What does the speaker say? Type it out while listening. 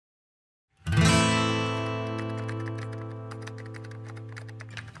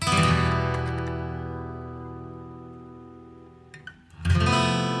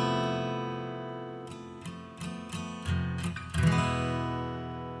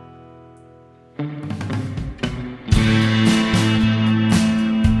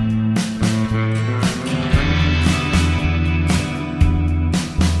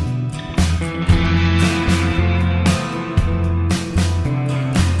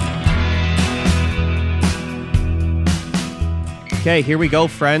Okay, here we go,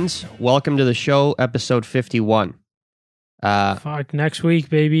 friends. Welcome to the show, episode 51. Fuck, next week,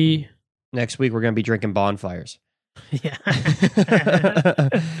 baby. Next week, we're going to be drinking bonfires. Yeah.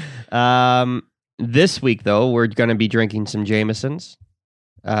 This week, though, we're going to be drinking some Jamesons.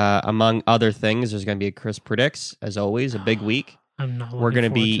 Among other things, there's going to be a Chris Predicts, as always, a big week. I'm not. We're going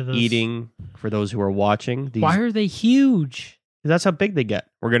to be to this. eating, for those who are watching. Why are they huge? That's how big they get.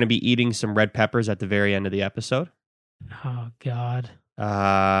 We're going to be eating some red peppers at the very end of the episode. Oh, God.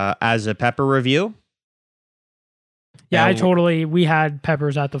 As a pepper review. Yeah, And we had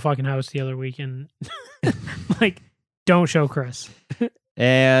peppers at the fucking house the other week, and like, don't show Chris.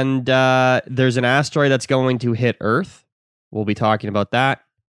 And there's an asteroid that's going to hit Earth. We'll be talking about that,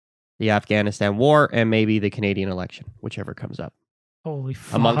 the Afghanistan war, and maybe the Canadian election, whichever comes up. Holy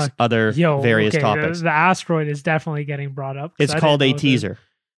fuck. Amongst other various topics. The asteroid is definitely getting brought up. It's called a teaser.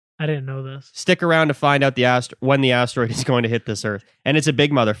 I didn't know this. Stick around to find out when the asteroid is going to hit this Earth. And it's a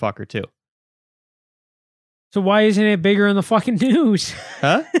big motherfucker, too. So why isn't it bigger in the fucking news?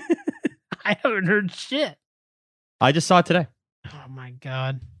 Huh? I haven't heard shit. I just saw it today. Oh, my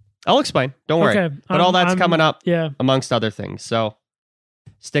God. I'll explain. Don't worry. Okay, But all that's coming up, Yeah. amongst other things. So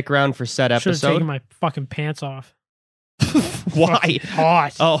stick around for said Should have episode. taken my fucking pants off. Why?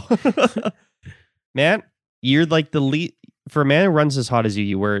 Hot. Oh. Man, you're like the least... For a man who runs as hot as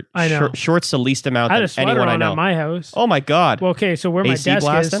you wear I know. shorts the least amount I had a than sweater anyone I on know. at my house. Oh my God. Well, okay, so where my AC desk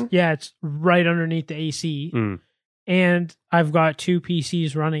blasting? is, yeah, it's right underneath the AC. Mm. And I've got three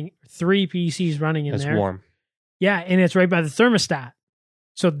PCs running in It's there. warm. Yeah, and it's right by the thermostat.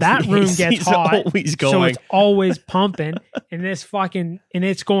 So that room gets AC's hot. always So going. it's always pumping. And it's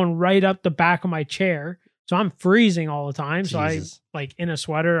going right up the back of my chair. So I'm freezing all the time. So Jesus. I in a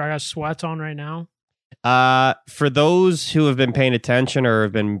sweater. I got sweats on right now. For those who have been paying attention or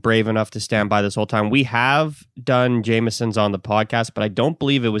have been brave enough to stand by this whole time, we have done Jameson's on the podcast, but I don't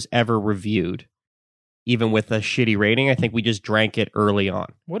believe it was ever reviewed, even with a shitty rating. I think we just drank it early on.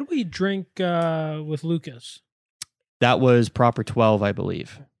 What do we drink with Lucas? That was proper 12, I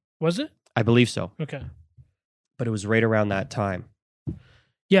believe. Was it? I believe so, Okay. but it was right around that time.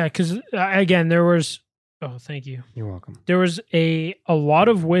 Yeah, because again, there was... Oh, thank you. You're welcome. There was a lot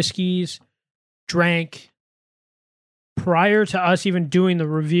of whiskeys drank prior to us even doing the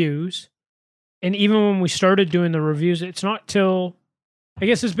reviews. And even when we started doing the reviews, it's not till, I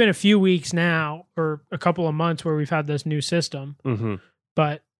guess it's been a few weeks now or a couple of months where we've had this new system. Mm-hmm.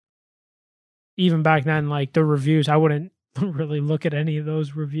 But even back then, like the reviews, I wouldn't really look at any of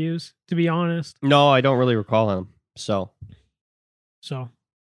those reviews, to be honest. No, I don't really recall him. So, So,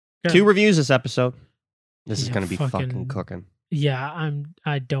 2 reviews this episode. This is Yeah, going to be fucking- fucking cooking. yeah,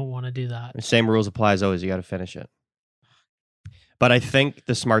 I don't want to do that. Same rules apply as always. You got to finish it. But I think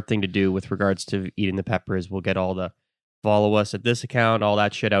the smart thing to do with regards to eating the pepper is we'll get all the follow us at this account, all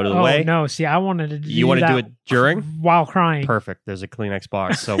that shit out of the way. No, see, I wanted to do You want to that do it during? while crying. Perfect. There's a Kleenex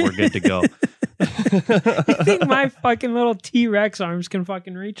box, so we're good to go. You think my fucking little T-Rex arms can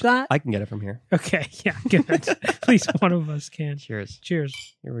fucking reach that? I can get it from here. Okay, yeah, good. At least one of us can. Cheers. Cheers.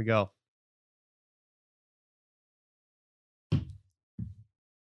 Here we go.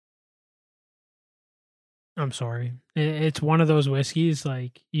 I'm sorry. It's one of those whiskeys,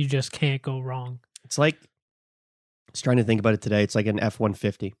 like, you just can't go wrong. It's like, I was trying to think about it today. It's like an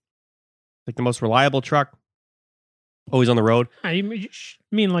F-150. Like the most reliable truck. Always on the road. I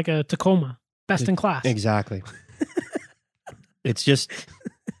mean like a Tacoma. Best in class. Exactly. It's just,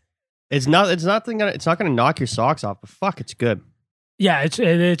 it's not going to knock your socks off, but fuck, it's good. Yeah,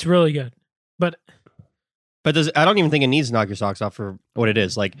 it's really good. But I don't even think it needs to knock your socks off for what it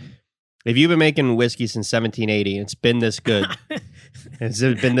is. Like, if you've been making whiskey since 1780 and it's been this good, it's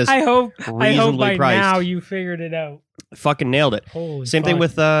been this I hope reasonably by priced, now you figured it out. fucking nailed it. Holy Same thing fuck.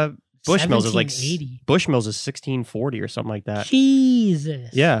 with Bushmills is like 1780. Bushmills is 1640 or something like that. Jesus.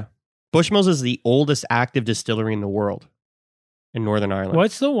 Yeah. Bushmills is the oldest active distillery in the world in Northern Ireland.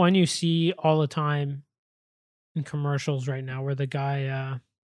 What's the one you see all the time in commercials right now where the guy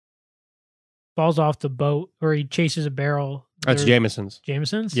falls off the boat or he chases a barrel? That's Jameson's.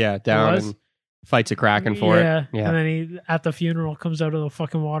 Jameson's? Yeah, down was? and fights a kraken for it. Yeah. Yeah. And then he, at the funeral, comes out of the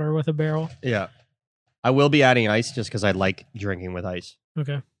fucking water with a barrel. Yeah. I will be adding ice just because I like drinking with ice.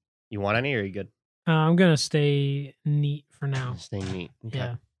 Okay. You want any or are you good? I'm going to stay neat for now. Stay neat. Okay.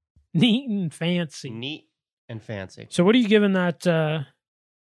 Yeah. Neat and fancy. Neat and fancy. So what are you giving that, the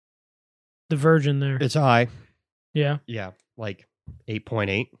Virgin there? It's high. Yeah. Yeah. Like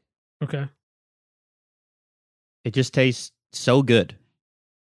 8.8. Okay. It just tastes so good.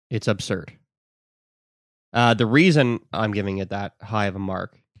 It's absurd. The reason I'm giving it that high of a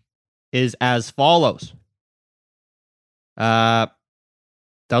mark is as follows.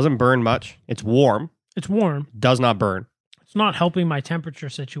 Doesn't burn much. It's warm. It's warm. Does not burn. It's not helping my temperature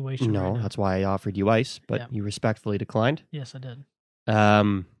situation. No, right now. that's why I offered you ice, but Yeah. you respectfully declined. Yes, I did.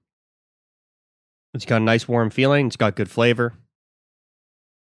 It's got a nice warm feeling. It's got good flavor.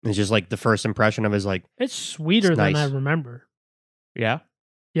 It's just like the first impression of it is like, It's sweeter It's than nice. I remember. yeah.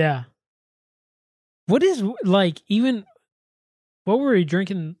 Yeah. What is like even what were we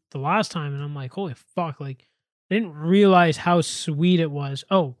drinking the last time? And I'm like, holy fuck! Like, I didn't realize how sweet it was.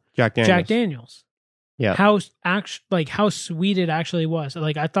 Oh, Jack Daniels. Jack Daniels. Yeah. How how sweet it actually was.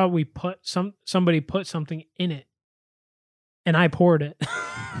 Like I thought we put somebody put something in it, and I poured it.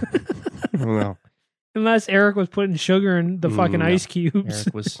 No. Unless Eric was putting sugar in the fucking No. ice cubes.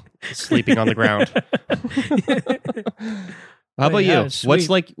 Eric was sleeping on the ground. How about yeah, you? it's What's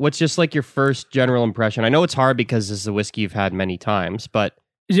sweet. what's just like your first general impression? I know it's hard because this is a whiskey you've had many times, but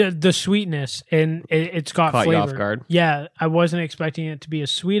Yeah, the sweetness and it's got caught you flavor. off guard. Yeah, I wasn't expecting it to be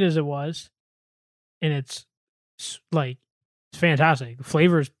as sweet as it was, and it's like it's fantastic. The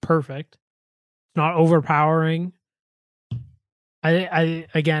flavor is perfect. It's not overpowering. I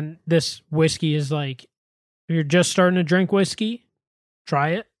again, this whiskey is like if you're just starting to drink whiskey, try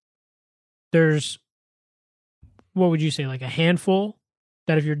it. There's what would you say, like a handful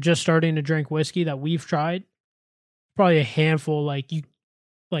that if you're just starting to drink whiskey that we've tried, probably a handful like you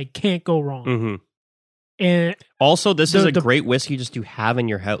like can't go wrong. Mm-hmm. And Also, this is The- a the- great whiskey just to have in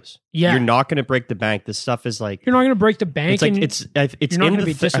your house. yeah, You're not going to break the bank. This stuff is like you're not going to break the bank. it's like and it's you're not in gonna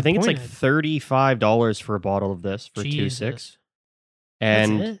the be I think it's like disappointed. $35 for a bottle of this for 2.6, Jesus.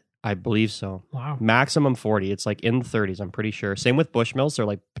 and That's it? I believe so. Wow. Maximum 40. It's like in the 30s. I'm pretty sure. Same with Bushmills. They're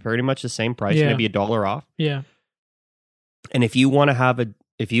like pretty much the same price, Yeah. maybe $1 off. Yeah. And if you want to have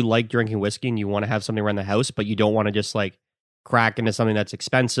if you like drinking whiskey and you want to have something around the house, but you don't want to just like crack into something that's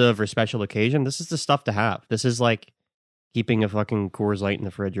expensive or special occasion, this is the stuff to have. This is like keeping a fucking Coors Light in the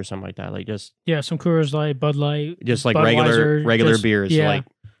fridge or something like that. Like just Yeah. Some Coors Light, Bud Light, like Budweiser, regular just- beers. Yeah. Like,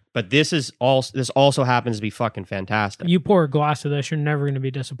 but this also happens to be fucking fantastic. You pour a glass of this, you're never going to be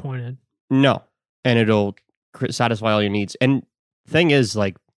disappointed. No, and it'll satisfy all your needs. And thing is,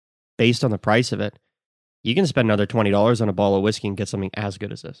 like, based on the price of it, you can spend another $20 on a bottle of whiskey and get something as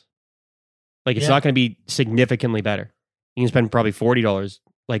good as this. Like, it's Yeah. not going to be significantly better. You can spend probably $40,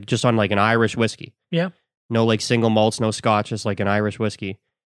 like, just on like an Irish whiskey. Yeah. No like single malts, no Scotch, just like an Irish whiskey,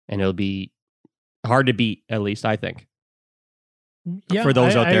 and it'll be hard to beat. At least I think. Yeah. For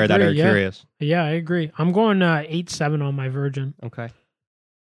those out there that agree, are curious. Yeah, I agree. I'm going 8.7 on my Virgin. Okay.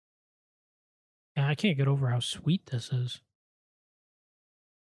 Yeah, I can't get over how sweet this is.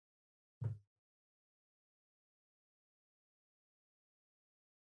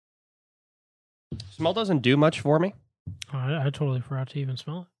 Smell doesn't do much for me. Oh, I totally forgot to even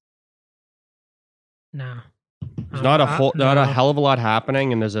smell it. Nah. There's not a No. hell of a lot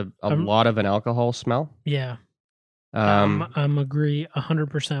happening, and there's a Um, lot of an alcohol smell. Yeah. Um, I'm agree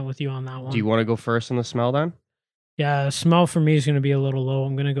 100% with you on that one. do you want to go first in the smell then? Yeah, the smell for me is going to be a little low.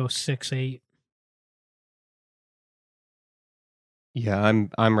 I'm going to go 6.8. Yeah,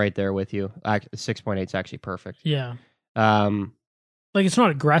 I'm right there with you. 6.8 is actually perfect. Yeah. Um, Like it's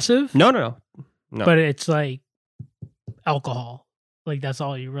not aggressive, no. but it's like alcohol. Like that's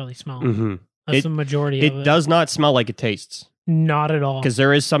all you really smell. Mhm. That's the majority of It it. does not smell like it tastes, Not at all. because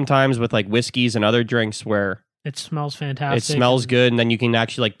there is sometimes with like whiskeys and other drinks where It smells fantastic. it smells good, and then you can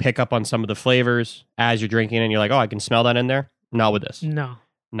actually like pick up on some of the flavors as you're drinking, and you're like, oh, I can smell that in there. Not with this. No.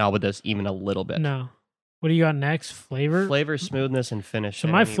 Not with this, even a little bit. No. What do you got next? Flavor? Flavor, smoothness, and finish. So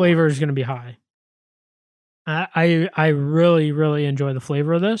my flavor is going to be high. I really, really enjoy the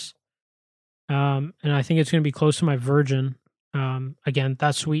flavor of this. And I think it's going to be close to my Virgin. Again,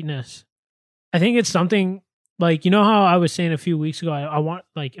 that sweetness. I think it's something like, you know how I was saying a few weeks ago, I want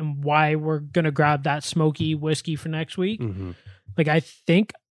like, and why we're going to grab that smoky whiskey for next week. Mm-hmm. Like, I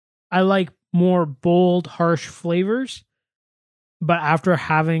think I like more bold, harsh flavors. But after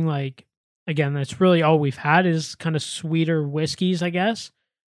having like, again, that's really all we've had is kind of sweeter whiskeys, I guess.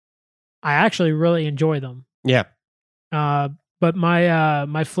 I actually really enjoy them. Yeah. But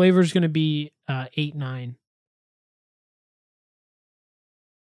my flavor is going to be 8.9.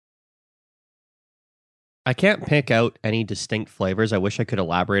 I can't pick out any distinct flavors. I wish I could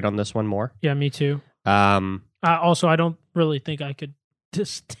elaborate on this one more. Yeah, me too. Um, Also, I don't really think I could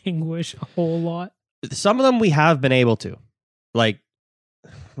distinguish a whole lot. some of them we have been able to, like,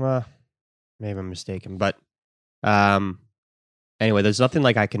 well, maybe I'm mistaken, but anyway, there's nothing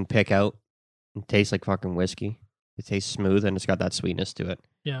like I can pick out and taste like fucking whiskey. It tastes smooth and it's got that sweetness to it.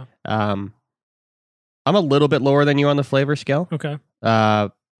 Yeah. I'm a little bit lower than you on the flavor scale. Okay.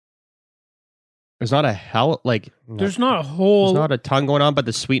 There's not a hell like There's not a whole. There's not a ton going on, but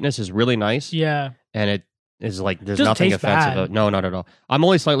the sweetness is really nice. Yeah. And it is like there's Doesn't nothing taste offensive. bad. No, not at all. I'm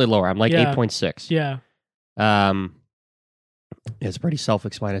only slightly lower. I'm like Yeah. 8.6. Yeah. It's pretty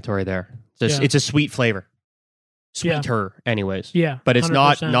self-explanatory there. Yeah. It's a sweet flavor. Yeah. Sweeter, anyways. Yeah. But it's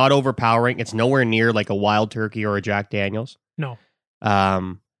 100%. not overpowering. It's nowhere near like a Wild Turkey or a Jack Daniels. No.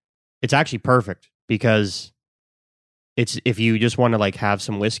 It's actually perfect because it's if you just want to like have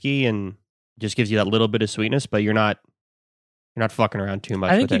some whiskey and just gives you that little bit of sweetness, but you're not fucking around too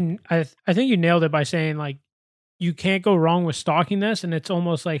much. I think with it. I think you nailed it by saying like you can't go wrong with stocking this, and it's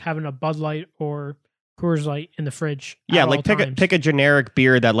almost like having a Bud Light or Coors Light in the fridge. Yeah, at like all times. pick a generic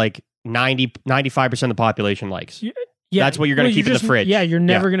beer that like 95% of the population likes. Yeah, That's what you're going to keep in the fridge. Yeah, you're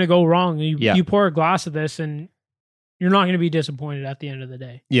never going to go wrong. Yeah. You pour a glass of this, and you're not going to be disappointed at the end of the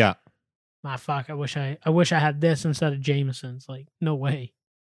day. Yeah. Ah, fuck! I wish I had this instead of Jameson's. Like, no way.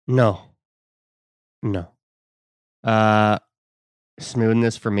 No.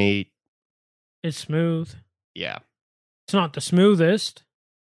 Smoothness for me. It's smooth. Yeah. It's not the smoothest.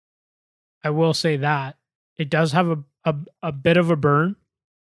 I will say that it does have a bit of a burn.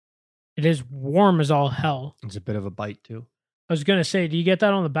 It is warm as all hell. It's a bit of a bite too. I was gonna say, do you get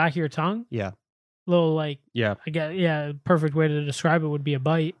that on the back of your tongue? Yeah. Little like, Yeah. I get, yeah. Perfect way to describe it would be a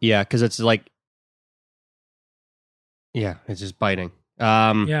bite. Yeah, because it's like, yeah, it's just biting.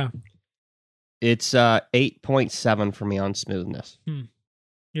 Yeah, It's 8.7 for me on smoothness.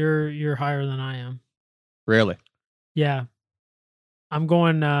 you're higher than I am. Really? Yeah, I'm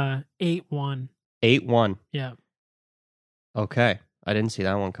going 8-1. 8.1. Yeah, Okay, I didn't see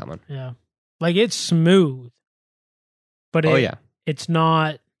that one coming. yeah. Like it's smooth, but yeah, it's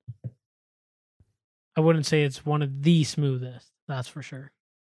not. I wouldn't say it's one of the smoothest. That's for sure.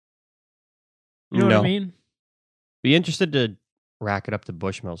 You know what I mean? Be interested to rack it up to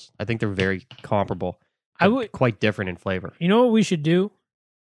Bushmills. I think they're very comparable. I would. Quite different in flavor. You know what we should do?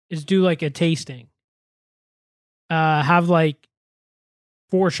 Is do like a tasting. Have like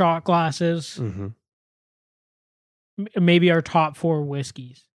 4 shot glasses. Mm-hmm. Maybe our top 4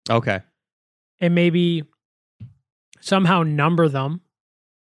 whiskeys. Okay. And maybe somehow number them.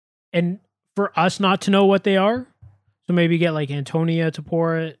 And for us not to know what they are. So maybe get like Antonia to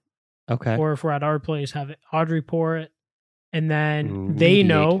pour it. Okay. Or if we're at our place, have Audrey pour it. And then Mediate. they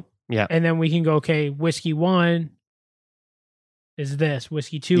know. Yeah. And then we can go, okay, whiskey 1 is this.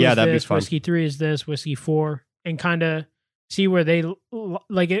 Whiskey 2 Yeah, is that'd be this. fun. Whiskey 3 is this. Whiskey 4. And kind of see where they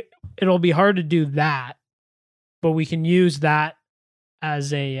like it. It'll be hard to do that. But we can use that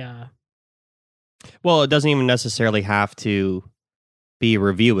as a... Well, it doesn't even necessarily have to be a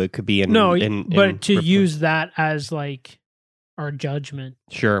review. It could be but to use that as like our judgment.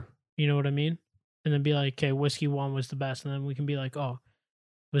 Sure. You know what I mean? And then be like, okay, whiskey 1 was the best. And then we can be like, oh,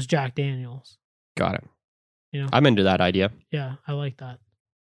 it was Jack Daniels. Got it. You know? I'm into that idea. Yeah, I like that.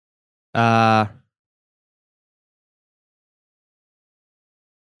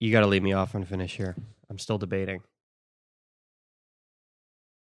 You got to leave me off on finish here. I'm still debating.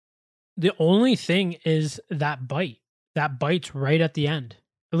 The only thing is that bite. That bite's right at the end.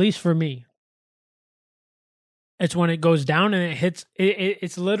 At least for me. It's when it goes down and it hits.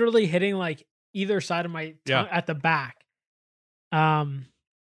 It's literally hitting like either side of my tongue at the back.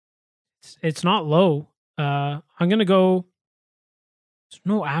 It's not low. I'm gonna go. There's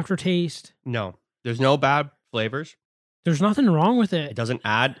no aftertaste. No, there's no bad flavors. There's nothing wrong with It it. doesn't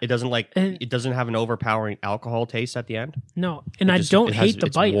add. It doesn't like. It doesn't have an overpowering alcohol taste at the end. No, and I don't hate the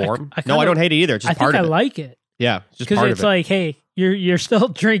it's bite. Warm. I No, I don't hate it either. It's just part think of I it. like it Yeah, it's just because part it's of it. like, hey, you're still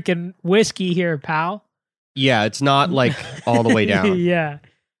drinking whiskey here, pal. Yeah, it's not like all the way down. Yeah.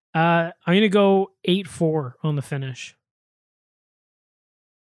 I'm gonna go 8-4 on the finish.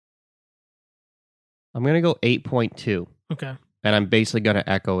 I'm gonna go 8.2, Okay. and I'm basically gonna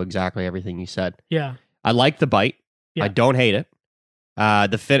echo exactly everything you said. Yeah. I like the bite. Yeah. I don't hate it.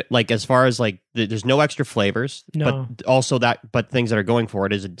 The fit, like as far as like, there's no extra flavors, No. but also but things that are going for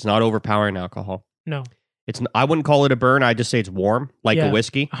it is it's not overpowering alcohol. No. I wouldn't call it a burn. I just say it's warm, like Yeah. a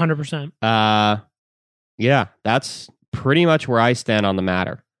whiskey. 100%. Yeah, that's pretty much where I stand on the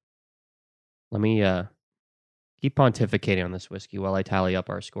matter. Let me keep pontificating on this whiskey while I tally up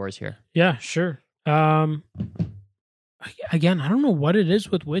our scores here. Yeah, sure. Again, I don't know what it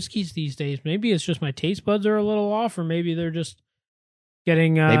is with whiskeys these days. Maybe it's just my taste buds are a little off, or maybe they're just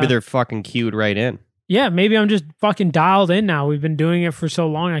getting. Maybe they're fucking cued right in. Yeah, maybe I'm just fucking dialed in now. We've been doing it for so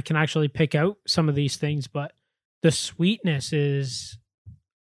long, I can actually pick out some of these things. But the sweetness is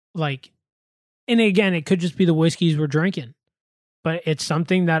like, and again, it could just be the whiskeys we're drinking, but it's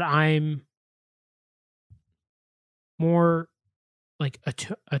something that I'm more like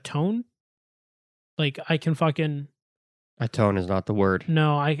attuned Like I can fucking Atone is not the word.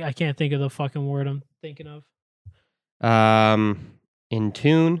 no, I can't think of the fucking word I'm thinking of. In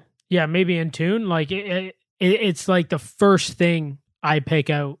tune. Yeah, maybe in tune. Like it's like the first thing I pick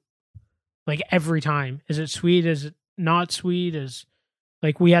out. Like every time, is it sweet? Is it not sweet? Is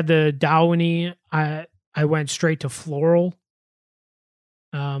like we had the Dalwhinnie. I went straight to floral.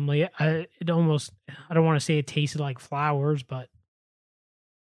 Like I don't want to say it tasted like flowers, but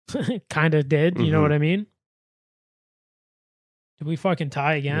it kind of did. You know what I mean? Did we fucking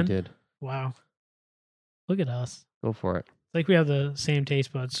tie again? We did. Wow. Look at us. Go for it. Like we have the same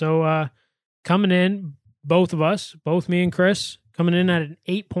taste buds. So coming in, both of us, both me and Chris, coming in at an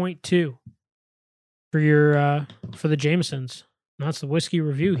 8.2 for your for the Jamesons. And that's the whiskey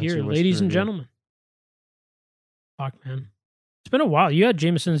review here, ladies and gentlemen. Fuck, man. It's been a while. You had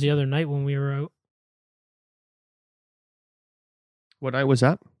Jamesons the other night when we were out. What night was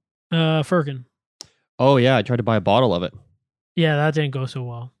that? Firkin. Oh, yeah. I tried to buy a bottle of it. Yeah, that didn't go so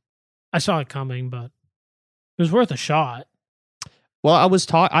well. I saw it coming, but it was worth a shot. Well, I was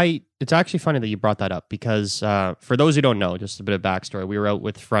it's actually funny that you brought that up because for those who don't know, just a bit of backstory. We were out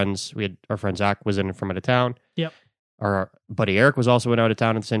with friends. We had our friend Zach was in from out of town. Yep. Our buddy Eric was also in out of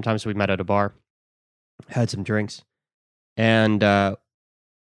town at the same time, so we met at a bar, had some drinks, and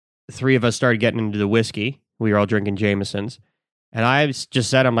three of us started getting into the whiskey. We were all drinking Jamesons, and I just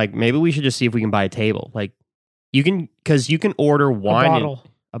said, I'm like, maybe we should just see if we can buy a table. Like, because you can order wine. A bottle.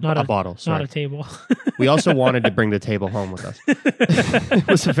 A bottle, sorry. Not a table. We also wanted to bring the table home with us. It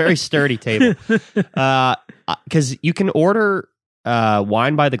was a very sturdy table. Because you can order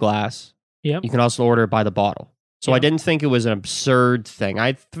wine by the glass. Yep. You can also order it by the bottle. So Yep. I didn't think it was an absurd thing.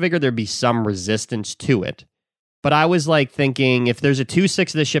 I figured there'd be some resistance to it. But I was like thinking, if there's a 2.6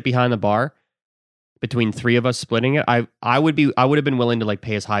 of this shit behind the bar, between three of us splitting it, I would have been willing to like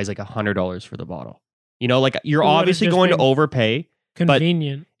pay as high as like $100 for the bottle. You know, like you're obviously going to overpay.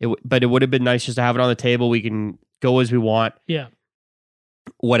 Convenient. But it would have been nice just to have it on the table. We can go as we want. Yeah.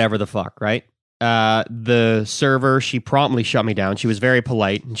 Whatever the fuck, right? The server, she promptly shut me down. She was very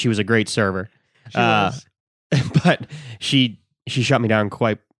polite and she was a great server. She was. But she shut me down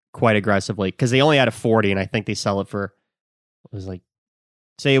quite aggressively because they only had a 40 and I think they sell it for, it was like,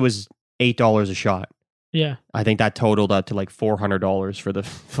 say it was $8 a shot. Yeah. I think that totaled up to like $400 for the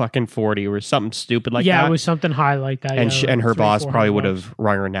fucking 40 or something stupid like that. Yeah, it was something high like that. And yeah, and her boss probably would $300. have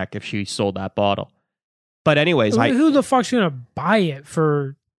wrung her neck if she sold that bottle. But anyways, Who the fuck's gonna buy it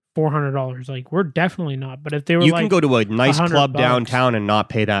for $400? Like, we're definitely not. But if they were, you can go to a nice club $100. downtown and not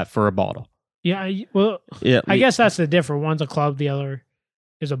pay that for a bottle. Yeah, well, Yeah, I guess that's the difference. One's a club, the other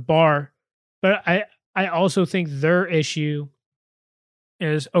is a bar. But I also think their issue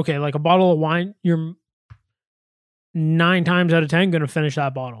is, okay, like a bottle of wine, you're 9 times out of 10 going to finish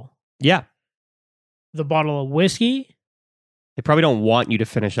that bottle. Yeah. The bottle of whiskey, They probably don't want you to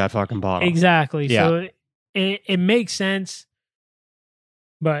finish that fucking bottle. exactly. Yeah. So it makes sense,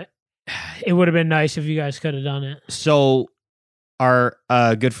 but it would have been nice if you guys could have done it. So our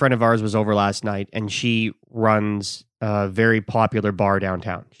good friend of ours was over last night, and she runs a very popular bar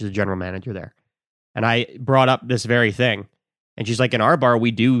downtown. She's a general manager there. And I brought up this very thing. And she's like, in our bar,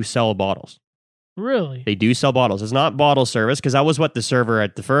 we do sell bottles. Really? They do sell bottles. It's not bottle service, because that was what the server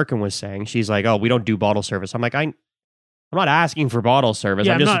at the Firkin was saying. She's like, oh, we don't do bottle service. I'm like, I'm not asking for bottle service.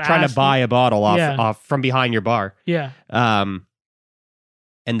 Yeah, I'm I'm just not trying to asking- buy a bottle Yeah. off from behind your bar. Yeah.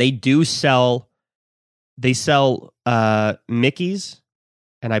 And they do sell, Mickey's,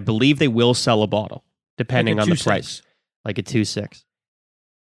 and I believe they will sell a bottle, depending Like a on the 2.6. price, like a 2.6.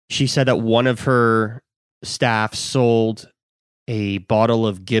 She said that one of her staff sold a bottle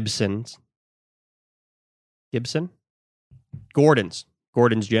of Gordon's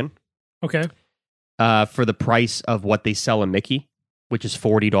gin, Okay. for the price of what they sell a Mickey, which is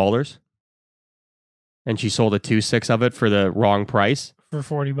 $40. And she sold a 2.6 of it for the wrong price. For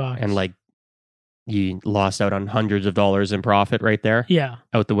 $40. And like, you lost out on hundreds of dollars in profit right there Yeah.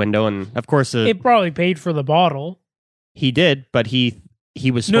 out the window. And of course, It probably paid for the bottle. he did, but he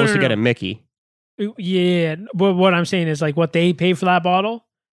was No, supposed no, to get no. a Mickey. Yeah. But what I'm saying is, like, what they paid for that bottle,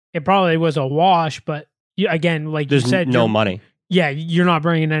 it probably was a wash, but again, like There's you said, no money. Yeah, you're not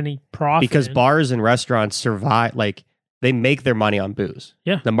bringing any profit Because in. bars and restaurants survive, like they make their money on booze.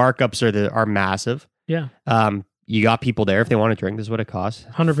 Yeah. The markups are massive. Yeah. You got people there if they want to drink. This is what it costs.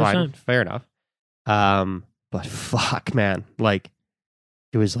 100%. Fine, fair enough. But fuck, man, like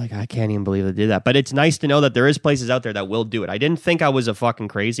it was like I can't even believe they did that. But it's nice to know that there is places out there that will do it. I didn't think I was a fucking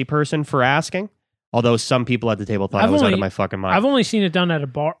crazy person for asking, although some people at the table thought I was out of my fucking mind. I've only seen it done at a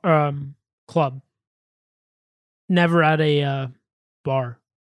bar, club. Never at a bar.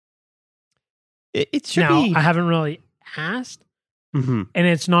 It should Now, be. I haven't really asked, Mhm. and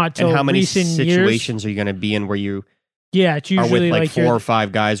it's not till And how many recent situations are you going to be in where you years. Yeah, it's are usually with like you're 4 or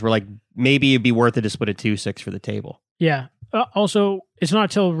 5 guys where like maybe it'd be worth it to split a 2-6 for the table? Yeah. Also, it's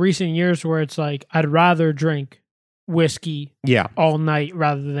not till recent years where it's like I'd rather drink whiskey Yeah. all night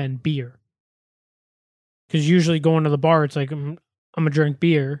rather than beer. Because usually going to the bar, it's like I'm gonna drink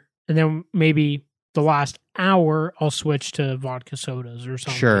beer, and then maybe the last hour I'll switch to vodka sodas or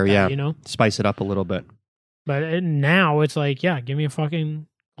something. Sure, like that, yeah. you know. Spice it up a little bit. But now it's like, yeah, give me a fucking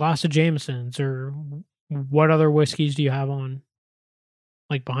glass of Jameson's, or what other whiskeys do you have on,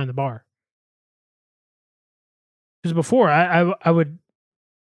 like behind the bar? Because before I would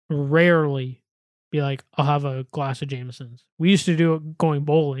rarely be like, I'll have a glass of Jameson's. We used to do it going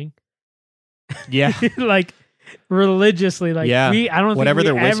bowling, Yeah. like religiously. Like Yeah. I don't Whatever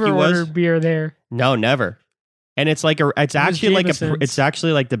think we their whiskey ever was. ordered beer there. No, never. And it's like it's actually like Jameson's. it's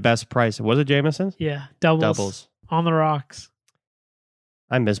actually like the best price. Was it Jameson's? Yeah, doubles on the rocks.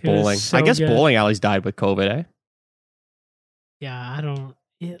 I miss It was bowling. so I guess good. bowling alleys died with COVID, eh? Yeah, I don't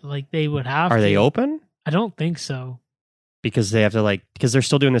like they would have. Are to. they open? I don't think so. Because they have to because they're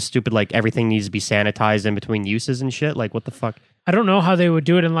still doing this stupid like everything needs to be sanitized in between uses and shit. Like what the fuck? I don't know how they would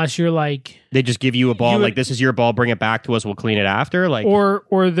do it unless you're like, They just give you a ball You would- like this is your ball, bring it back to us, we'll clean it after. Like or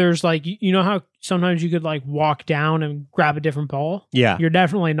there's like, you know how sometimes you could like walk down and grab a different ball. yeah. You're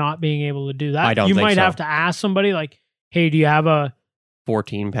definitely not being able to do that. I don't You think might so. have to ask somebody like, hey, do you have a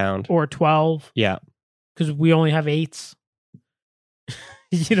 14-pound. or 12? Yeah. Because we only have 8s.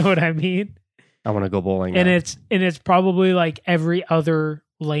 You know what I mean? I want to go bowling. And now. it's probably like every other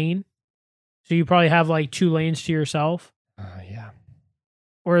lane. So you probably have like 2 lanes to yourself, Yeah.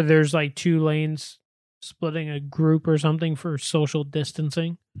 or there's like 2 lanes splitting a group or something for social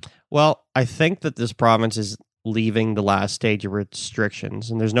distancing. Well, I think that this province is leaving the last stage of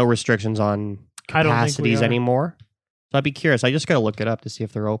restrictions, and there's no restrictions on I don't think we capacities are. anymore. So I'd be curious. I just got to look it up to see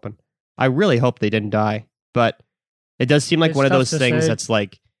if they're open. I really hope they didn't die, but it does seem like It's one of tough those to things say. that's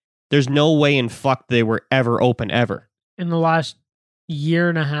like, there's no way in fuck they were ever open ever. In the last year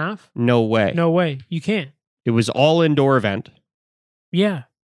and a half? No way. No way. You can't. It was all indoor event. Yeah.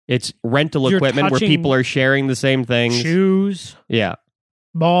 It's rental You're equipment where touching people are sharing the same things. Shoes, Yeah.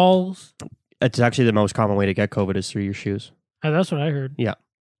 balls. It's actually the most common way to get COVID is through your shoes. That's what I heard. Yeah.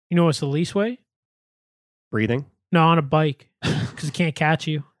 You know what's the least way? Breathing. No, on a bike. Because it can't catch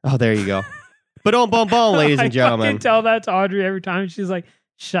you. Oh, there you go. But boom, boom, boom, ladies I and gentlemen. fucking tell that to Audrey every time. She's like,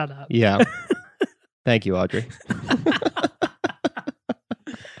 shut up. Yeah. Thank you, Audrey.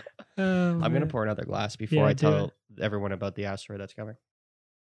 Oh, I'm going to man. pour another glass before Yeah, I do tell everyone about the asteroid that's coming.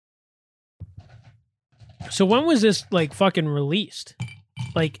 So when was this like fucking released?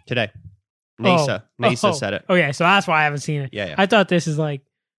 Like Today. NASA. NASA oh, said it. Okay, so that's why I haven't seen it. Yeah, yeah. I thought this is like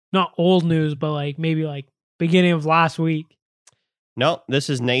not old news, but like maybe like beginning of last week. No, this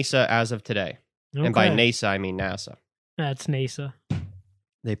is NASA as of today. And by Okay. NASA, I mean NASA. That's NASA.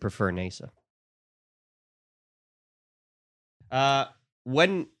 They prefer NASA.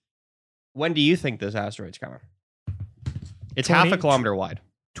 When do you think this asteroid's coming? It's 20 half a kilometer wide.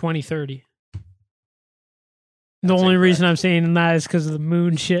 2030. The That's only incorrect. reason I'm saying that is because of the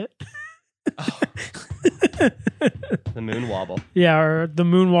moon shit. The moon wobble. Yeah, or the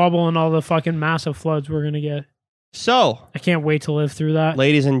moon wobble and all the fucking massive floods we're gonna get. So, I can't wait to live through that.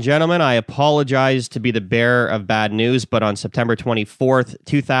 ladies and gentlemen, I apologize to be the bearer of bad news, but on September 24th,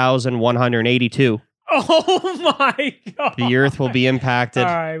 2182, Oh my god! the Earth will be impacted All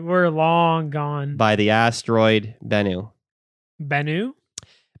right, we're long gone. by the asteroid Bennu. Bennu?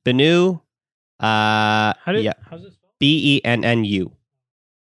 Bennu, How's it spelled? Bennu.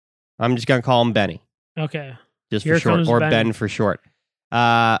 I'm just going to call him Benny, Okay. just Here for short, comes or Ben. Ben for short.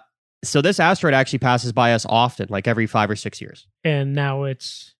 So this asteroid actually passes by us often, like every 5 or 6 years. And now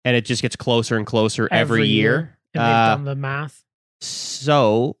it's And it just gets closer and closer every year. And they've done the math.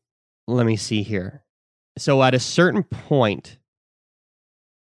 So let me see here. So at a certain point,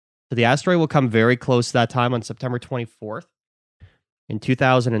 so the asteroid will come very close to that time on September 24th. In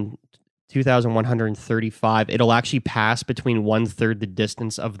 2135, it'll actually pass between 1/3 the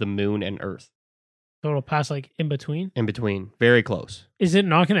distance of the moon and Earth. So it'll pass like in between. In between. Very close. Is it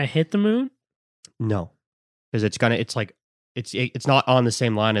not gonna hit the moon? No. Because it's not on the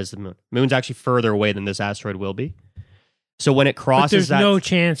same line as the moon. Moon's actually further away than this asteroid will be. So when it But crosses there's that, no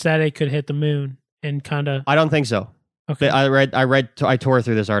chance that it could hit the moon and kind of. I don't think so. Okay. But I tore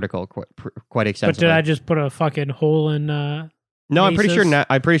through this article quite But extensively. did I just put a fucking hole in? No, I'm pretty sure. NASA's?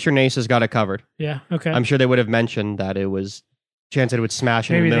 I'm pretty sure NASA's got it covered. Yeah. Okay. I'm sure they would have mentioned that it was chance that it would smash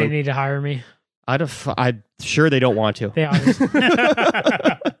into Maybe the they moon. need to hire me. I'm sure they don't want to. They obviously.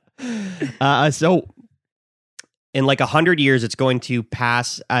 So in like 100 years, it's going to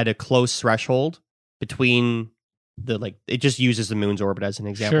pass at a close threshold between it just uses the moon's orbit as an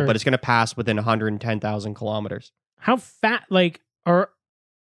example, Sure. but it's going to pass within 110,000 kilometers. How fat, would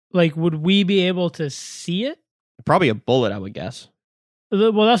we be able to see it? Probably a bullet, I would guess.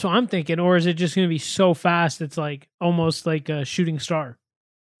 Well, that's what I'm thinking. Or is it just going to be so fast it's like almost like a shooting star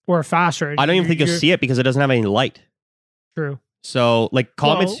or faster? I don't even think you'll see it because it doesn't have any light. True. So like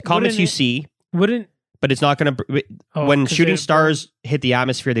comets you see, but it's not going to. When shooting stars hit the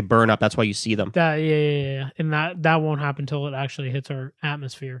atmosphere, they burn up. That's why you see them. Yeah. And that won't happen until it actually hits our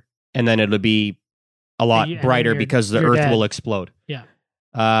atmosphere. And then it'll be a lot brighter because the Earth will explode. Yeah.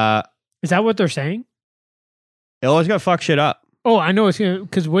 Is that what they're saying? It always got to fuck shit up. Oh, I know it's going to,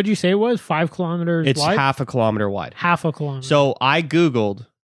 because what'd you say it was? 5 kilometers it's wide? It's half a kilometer wide. Half a kilometer. So I Googled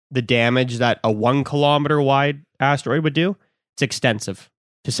the damage that a 1 kilometer wide asteroid would do. It's extensive,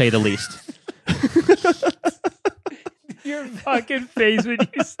 to say the least. Your fucking face when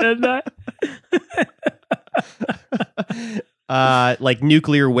you said that. Like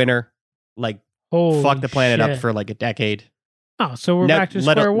nuclear winter. Like, fuck the planet shit up for like a decade. Oh, so we're back to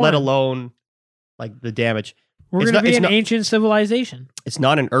square one. Let alone like the damage. We're going to be an ancient civilization. It's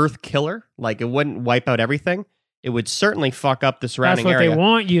not an Earth killer. Like, it wouldn't wipe out everything. It would certainly fuck up the surrounding area. That's what they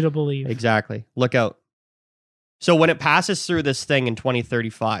want you to believe. Exactly. Look out. So when it passes through this thing in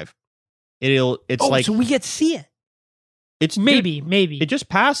 2035, it's like... so we get to see it. It's maybe. It just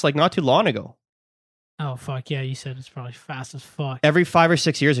passed like not too long ago. Oh, fuck. Yeah, you said it's probably fast as fuck. Every 5 or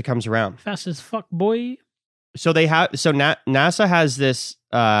 6 years it comes around. Fast as fuck, boy. So NASA has this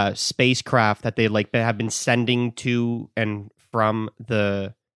spacecraft that they have been sending to and from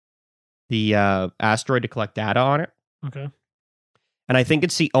the asteroid to collect data on it. Okay. And I think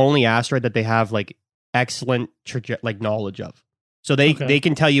it's the only asteroid that they have like excellent knowledge of. So they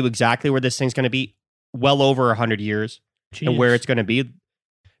can tell you exactly where this thing's going to be well over 100 years. Jeez. And where it's going to be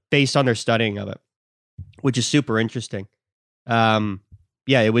based on their studying of it, which is super interesting.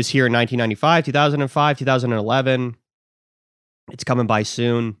 Yeah, it was here in 1995, 2005, 2011. It's coming by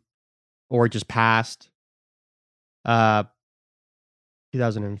soon, or just passed.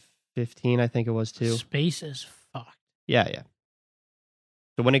 2015, I think it was too. Space is fucked. Yeah.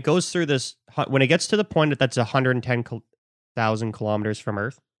 So when it goes through this, when it gets to the point that's 110,000 kilometers from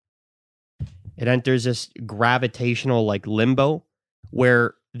Earth, it enters this gravitational like limbo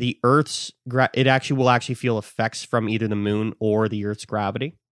where the Earth's it will actually feel effects from either the moon or the Earth's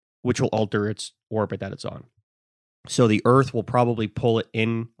gravity, which will alter its orbit that it's on. So the Earth will probably pull it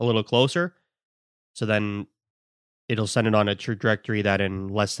in a little closer. So then it'll send it on a trajectory that in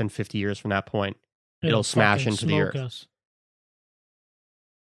less than 50 years from that point, it'll smash into the Earth. Us.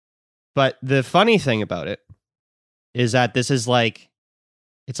 But the funny thing about it is that this is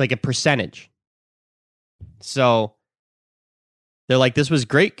it's like a percentage. So they're like, this was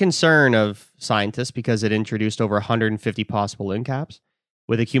great concern of scientists because it introduced over 150 possible incaps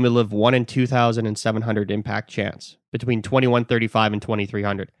with a cumulative 1 in 2,700 impact chance between 2135 and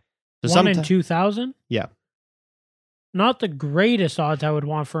 2300. So 1 in 2,000? Yeah. Not the greatest odds I would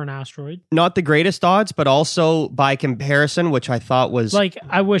want for an asteroid. Not the greatest odds, but also by comparison, which I thought was...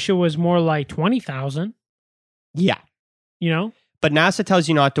 I wish it was more like 20,000. Yeah. You know? But NASA tells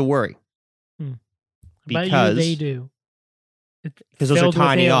you not to worry. Because they do. Because those are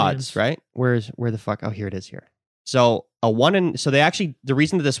tiny odds, right? Where the fuck? Oh, here it is here. So the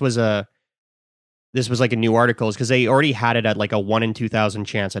reason that this was like a new article is because they already had it at like a 1 in 2,000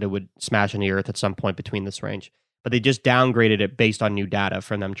 chance that it would smash into the Earth at some point between this range. But they just downgraded it based on new data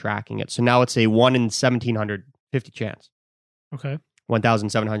from them tracking it. So now it's a 1 in 1,750 chance. Okay.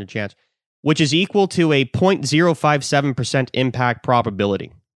 1,700 chance, which is equal to a 0.057% impact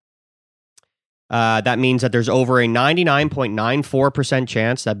probability. That means that there's over a 99.94%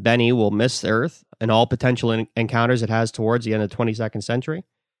 chance that Benny will miss the Earth and all potential encounters it has towards the end of the 22nd century.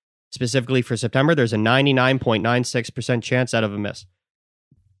 Specifically for September, there's a 99.96% chance out of a miss.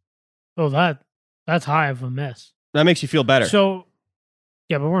 Oh, that's high of a miss. That makes you feel better. So,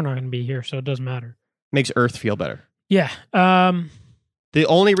 yeah, but we're not going to be here, so it doesn't matter. Makes Earth feel better. Yeah. The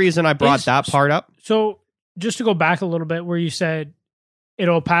only reason I brought that part up... So, just to go back a little bit where you said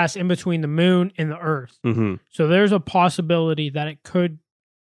it'll pass in between the moon and the Earth. Mm-hmm. So there's a possibility that it could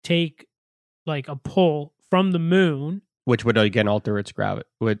take like a pull from the moon, which would again alter its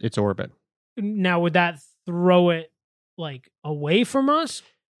orbit. Now, would that throw it like away from us,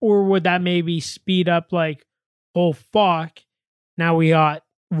 or would that maybe speed up? Like, oh fuck! Now we got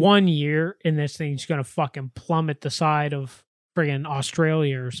 1 year, and this thing's gonna fucking plummet the side of friggin'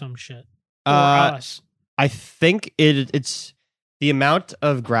 Australia or some shit, or us. I think it's. The amount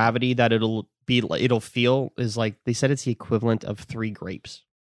of gravity that it'll feel is like, they said it's the equivalent of 3 grapes.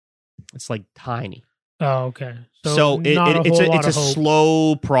 It's like tiny. Oh, okay. So it's a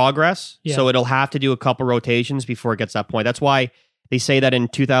slow progress. Yeah. So it'll have to do a couple rotations before it gets to that point. That's why they say that in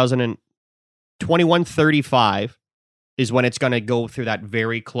 2135 is when it's going to go through that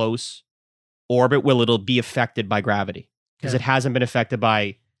very close orbit where it'll be affected by gravity, because it hasn't been affected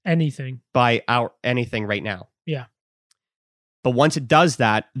by anything anything right now. Yeah. But once it does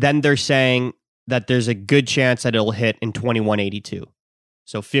that, then they're saying that there's a good chance that it'll hit in 2182.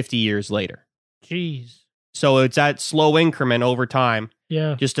 So 50 years later. Jeez. So it's that slow increment over time.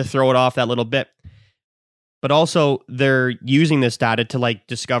 Yeah. Just to throw it off that little bit. But also, they're using this data to like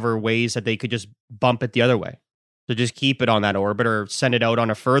discover ways that they could just bump it the other way. So just keep it on that orbit or send it out on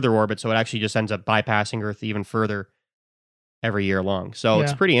a further orbit, so it actually just ends up bypassing Earth even further every year long. So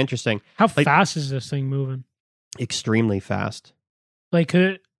it's pretty interesting. How fast is this thing moving? Extremely fast. Like,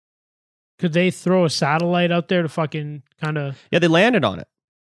 could they throw a satellite out there to fucking kind of... Yeah, they landed on it.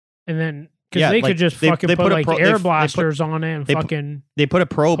 And then... Because they could just fucking put like air blasters on it and fucking... They put a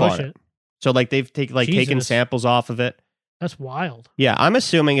probe on it. it. So like they've taken samples off of it. That's wild. Yeah, I'm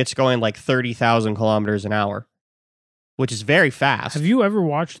assuming it's going like 30,000 kilometers an hour, which is very fast. Have you ever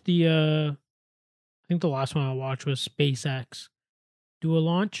watched the... I think the last one I watched was SpaceX do a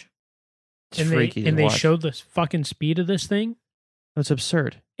launch. It's freaky to watch. They showed the fucking speed of this thing. That's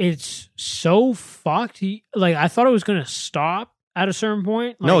absurd. It's so fucked. Like, I thought it was going to stop at a certain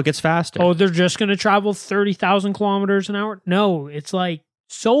point. Like, no, it gets faster. Oh, they're just going to travel 30,000 kilometers an hour? No, it's like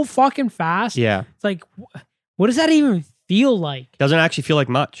so fucking fast. Yeah. It's like, what does that even feel like? Doesn't actually feel like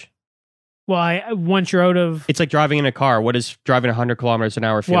much. Well, once you're out of... It's like driving in a car. What does driving 100 kilometers an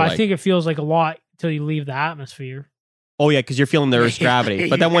hour feel like? Well, I think it feels like a lot until you leave the atmosphere. Oh, yeah, because you're feeling the Earth's gravity.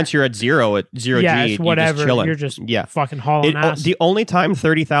 But then once you're at zero G, it's whatever, you're just chilling. You're just fucking hauling ass. The only time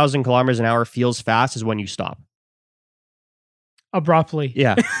 30,000 kilometers an hour feels fast is when you stop. Abruptly.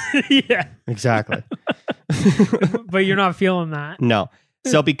 Yeah. Yeah. Exactly. But you're not feeling that. No.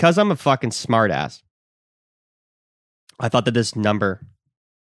 So because I'm a fucking smartass, I thought that this number,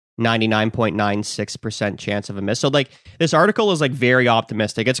 99.96% chance of a miss. So like this article is like very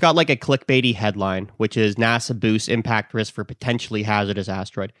optimistic. It's got like a clickbaity headline, which is NASA boosts impact risk for potentially hazardous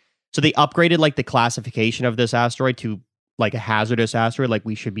asteroid. So they upgraded like the classification of this asteroid to like a hazardous asteroid. Like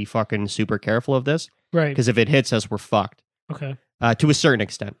we should be fucking super careful of this. Right. Because if it hits us, we're fucked. Okay. To a certain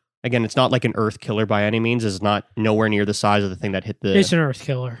extent. Again, it's not like an Earth killer by any means. It's not nowhere near the size of the thing that hit the... It's an Earth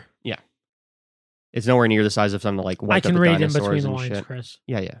killer. Yeah. It's nowhere near the size of something that like wiped I can out the read in dinosaurs between the and lines, shit. Chris.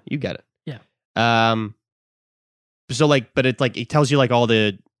 Yeah, you get it. Yeah. So like, but it like it tells you like all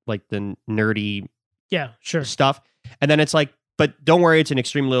the like the nerdy stuff, and then it's like, but don't worry, it's an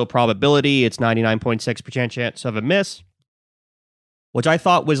extremely low probability. It's 99.6% chance of a miss, which I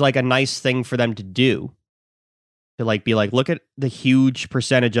thought was like a nice thing for them to do. To like be like, look at the huge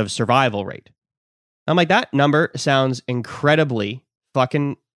percentage of survival rate. I'm like, that number sounds incredibly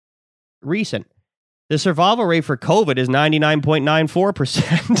fucking recent. The survival rate for COVID is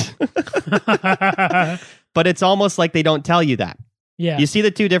 99.94%. But it's almost like they don't tell you that. Yeah. You see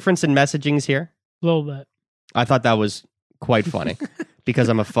the two difference in messagings here? A little bit. I thought that was quite funny because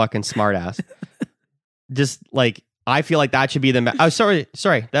I'm a fucking smartass. Just like, I feel like that should be the...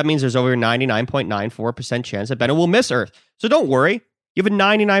 sorry. That means there's over 99.94% chance that Bennett will miss Earth. So don't worry. You have a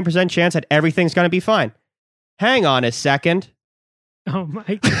 99% chance that everything's going to be fine. Hang on a second. Oh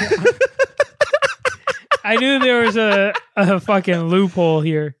my God. I knew there was a fucking loophole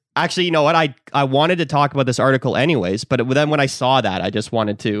here. Actually, you know what? I wanted to talk about this article anyways, but then when I saw that, I just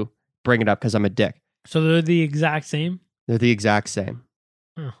wanted to bring it up because I'm a dick. So they're the exact same? They're the exact same.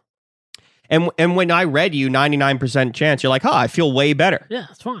 Oh. And when I read you 99% chance, you're like, I feel way better. Yeah,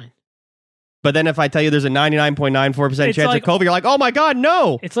 that's fine. But then if I tell you there's a 99.94% chance like, of COVID, you're like, oh my God,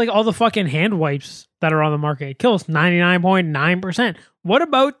 no. It's like all the fucking hand wipes that are on the market. It kills 99.9%. What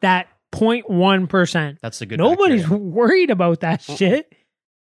about that 0.1%? That's a good Nobody's bacteria. worried about that shit.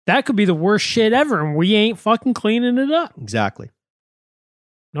 That could be the worst shit ever, and we ain't fucking cleaning it up. Exactly.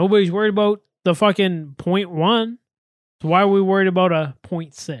 Nobody's worried about the fucking 0.1. So why are we worried about a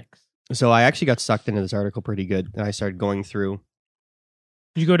 0.6? So I actually got sucked into this article pretty good, and I started going through.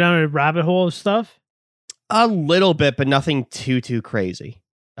 Did you go down a rabbit hole of stuff? A little bit, but nothing too crazy.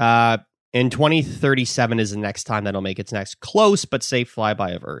 In 2037 is the next time that'll make its next close but safe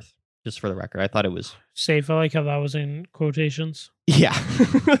flyby of Earth. Just for the record, I thought it was safe. I like how that was in quotations. Yeah.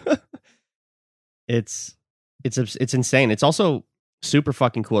 It's insane. It's also super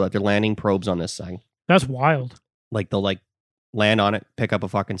fucking cool that they're landing probes on this thing. That's wild. Like they'll like land on it, pick up a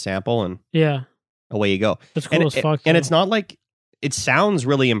fucking sample, and yeah, away you go. That's cool as fuck. And it's not like it sounds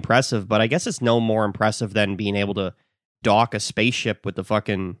really impressive, but I guess it's no more impressive than being able to dock a spaceship with the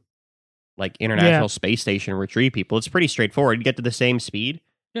fucking like International Space Station and retrieve people. It's pretty straightforward. You get to the same speed.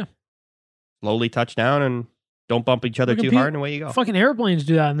 Yeah. Slowly touch down and don't bump each other too hard, and away you go. Fucking airplanes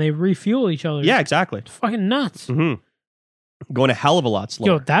do that, and they refuel each other. Yeah, exactly. It's fucking nuts. Mm-hmm. Going a hell of a lot slower.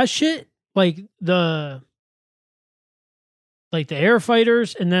 Yo, that shit, like the air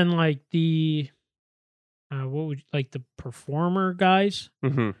fighters, and then like the the performer guys.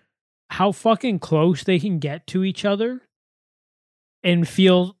 Mm-hmm. How fucking close they can get to each other and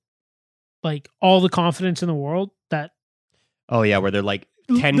feel like all the confidence in the world that. Oh yeah, where they're like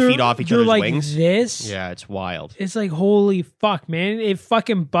 10 feet off each other's like wings. This. Yeah, it's wild. It's like, holy fuck, man. If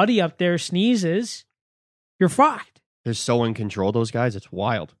fucking Buddy up there sneezes, you're fucked. They're so in control, those guys. It's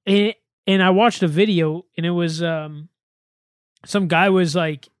wild. And I watched a video, and it was some guy was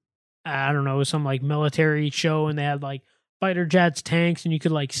like, I don't know, some like military show, and they had like fighter jets, tanks, and you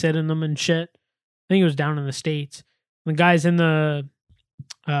could like sit in them and shit. I think it was down in the States. The guy's in the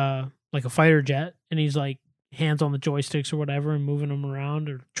like a fighter jet, and he's like hands on the joysticks or whatever and moving them around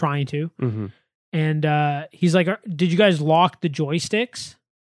or trying to. Mm-hmm. And he's like, did you guys lock the joysticks?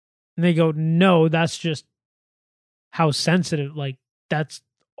 And they go, no, that's just how sensitive, like that's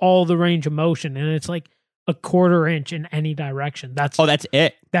all the range of motion. And it's like a 1/4 inch in any direction. That's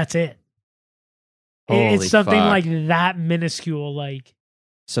it. That's it. Holy it's something fuck. like that minuscule. Like,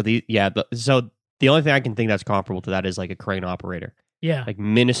 so the only thing I can think that's comparable to that is like a crane operator. yeah, Like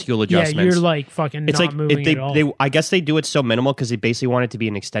minuscule adjustments. yeah, you're like fucking it's not like moving they, at all. they I guess they do it so minimal because they basically want it to be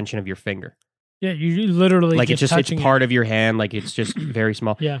an extension of your finger. Yeah, you literally Like it's touching part of your hand. Like it's just very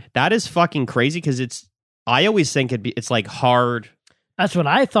small. Yeah, That is fucking crazy because I always think it's like hard that's what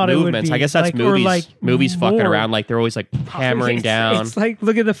I thought movements. it would be. I guess that's like, movies. Or like movies fucking more. around. Like they're always like hammering It's- down. It's like,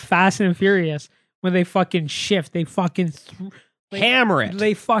 look at the Fast and Furious when they fucking shift. They fucking Hammer it.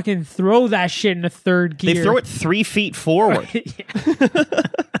 They fucking throw that shit in a third gear. They throw it 3 feet forward.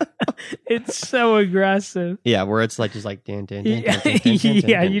 It's so aggressive. Yeah, where it's like just like dan, dan, dan, Yeah, dan, dan, dan,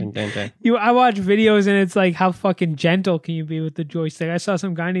 yeah, dan, you- dan, dan, dan. I watch videos and it's like, how fucking gentle can you be with the joystick? I saw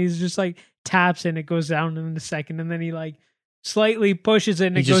some guy and he's just like taps and it goes down in a second, and then he like slightly pushes it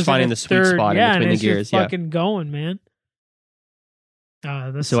and He's it goes just finding in a the sweet third. spot in yeah, between and the it's gears, just yeah. fucking going, man.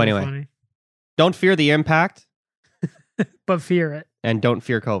 That's So so anyway. funny. Don't fear the impact But fear it. and don't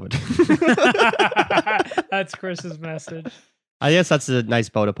fear COVID. That's Chris's message. I guess that's a nice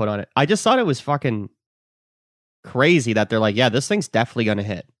bow to put on it. I just thought it was fucking crazy that they're like, yeah, this thing's definitely going to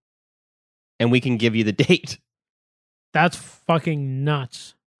hit. And we can give you the date. That's fucking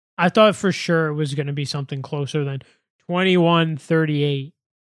nuts. I thought for sure it was going to be something closer than 2138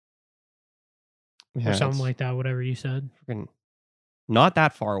 Yeah, or something it's like that, whatever you said. freaking not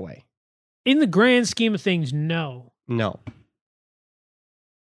that far away. In the grand scheme of things, no. No.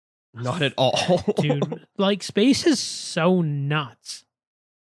 Not at all. Dude, like space is so nuts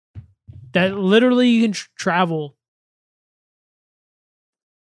that literally you can travel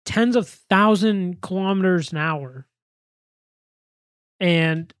tens of 1,000 kilometers an hour,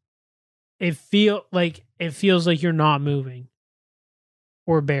 and it feels like you're not moving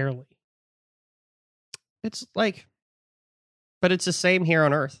or barely. It's like, but it's the same here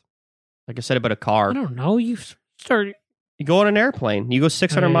on Earth. Like I said about a car. I don't know. You start You go on an airplane, you go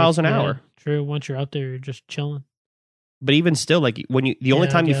 600 miles an Yeah, hour. True. Once you're out there, you're just chilling. But even still, like when the only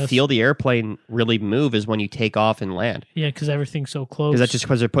Yeah, I time you guess. feel the airplane really move is when you take off and land. Yeah, because everything's so close. Because that's just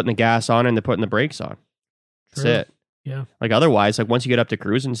because they're putting the gas on and they're putting the brakes on. That's True. it. Yeah. Like otherwise, like once you get up to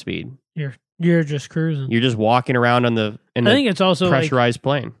cruising speed, You're just cruising. you're just walking around in I the think it's also like, pressurized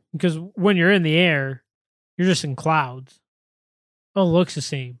plane. because when you're in the air, you're just in clouds. It all looks the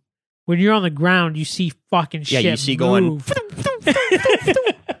same. When you're on the ground, you see fucking Yeah, shit. you see going move.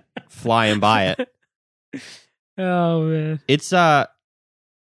 flying by it. Oh man. It's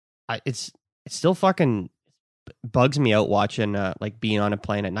it's still fucking bugs me out watching like being on a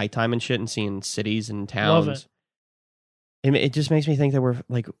plane at nighttime and shit and seeing cities and towns. Love it. It just makes me think that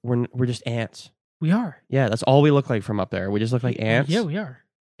we're just ants. We are. Yeah, that's all we look like from up there. We just look like ants. Yeah, we are.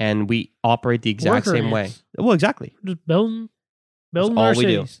 And we operate the exact Worker same way. ants. Well, exactly. We're just building all our we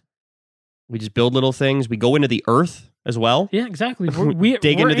do. cities. We just build little things. We go into the earth as well. Yeah, exactly. We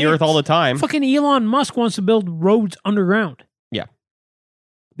dig into the earth all the time Fucking Elon Musk wants to build roads underground.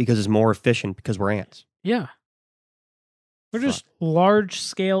 because it's more efficient because we're ants. Yeah. We're just large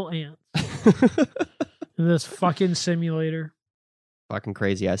scale ants in this fucking simulator. Fucking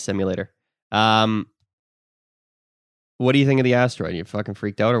crazy ass simulator. What do you think of the asteroid? You fucking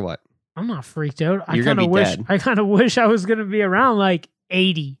freaked out or what? I'm not freaked out. You're gonna be wish dead. I kind of wish I was gonna be around like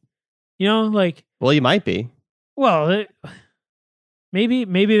 80. You know, like, Well, you might be. well, Maybe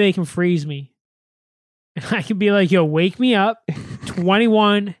they can freeze me. And I can be like, yo, wake me up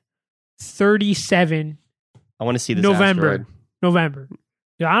 21:37 I want to see this November. asteroid. November.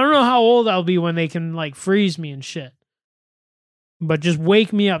 Yeah, I don't know how old I'll be when they can like freeze me and shit. But just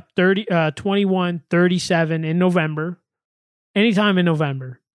wake me up 21:37 in November. Anytime in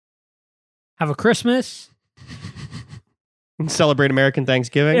November. Have a Christmas. Celebrate American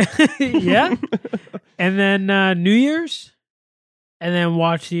Thanksgiving. Yeah. And then New Year's. And then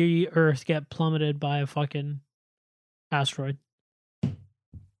watch the Earth get plummeted by a fucking asteroid.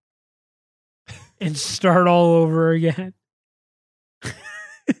 And start all over again.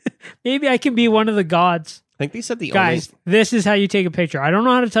 Maybe I can be one of the gods. I think they said the Guys, this is how you take a picture. I don't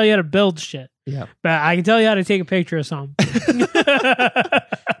know how to tell you how to build shit. Yeah. But I can tell you how to take a picture of something.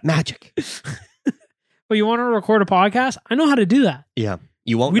 Magic. But you want to record a podcast? I know how to do that. Yeah.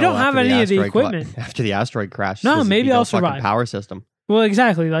 You won't. We know don't have after any of the asteroid equipment. after the asteroid crash. No, maybe I'll survive. Power system. Well,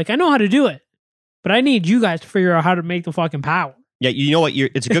 exactly. Like, I know how to do it. But I need you guys to figure out how to make the fucking power. Yeah, you know what?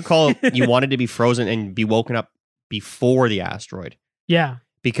 It's a good call. You wanted to be frozen and be woken up before the asteroid. Yeah.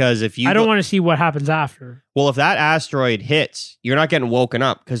 Because if you... I don't want to see what happens after. Well, if that asteroid hits, you're not getting woken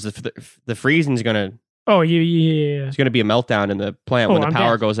up because the freezing's going to... Oh, yeah. It's going to be a meltdown in the plant when the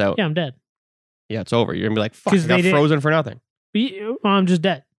power goes out. Yeah, I'm dead. Yeah, it's over. You're going to be like, fuck, I got frozen for nothing. Well, I'm just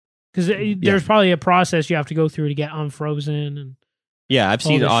dead. Because there's probably a process you have to go through to get unfrozen. And yeah, I've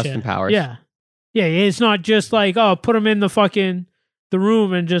seen Austin Powers. Yeah. Yeah, it's not just like, oh, put them in the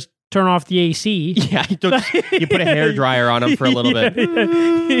room and just turn off the AC. Yeah, you put a hairdryer on them for a little bit.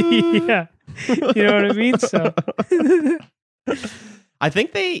 Yeah. You know what I mean? So I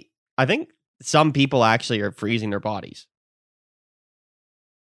think some people actually are freezing their bodies.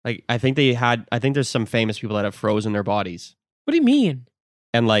 Like, I think there's some famous people that have frozen their bodies. What do you mean?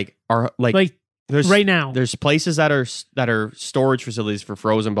 And there's right now. There's places that are storage facilities for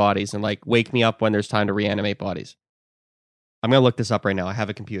frozen bodies and like wake me up when there's time to reanimate bodies. I'm going to look this up right now. I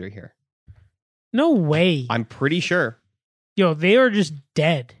have a computer here. No way. I'm pretty sure. Yo, they are just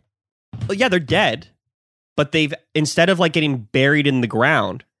dead. Well, yeah, they're dead. But instead of like getting buried in the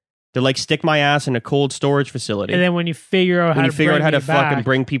ground, they're like, stick my ass in a cold storage facility. And then when you figure out how to fucking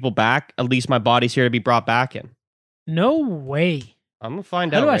bring people back, at least my body's here to be brought back in. No way. I'm going to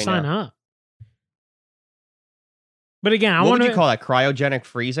find out. How do I sign up? But again, what would you call that? Cryogenic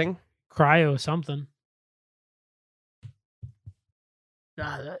freezing? Cryo something.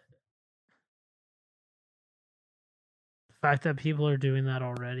 The fact that people are doing that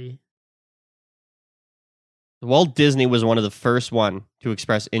already. Walt Disney was one of the first one to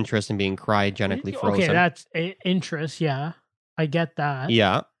express interest in being cryogenically frozen. Okay, that's interest, yeah. I get that.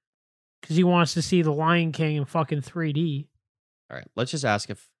 Yeah. Because he wants to see The Lion King in fucking 3D. All right, let's just ask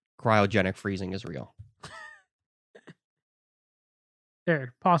if cryogenic freezing is real.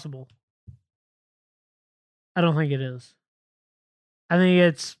 There, possible. I don't think it is.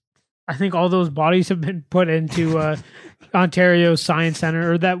 I think all those bodies have been put into Ontario Science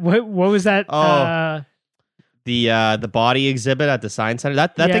Center, or that what was that? The body exhibit at the Science Center.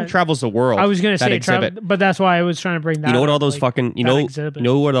 That thing travels the world. I was going to say exhibit, but that's why I was trying to bring that. You know what all those you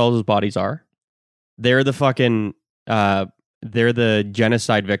know what all those bodies are? They're the fucking they're the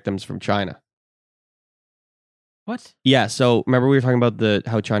genocide victims from China. What? Yeah. So remember we were talking about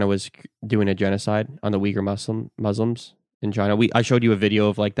how China was doing a genocide on the Uyghur Muslims in China. I showed you a video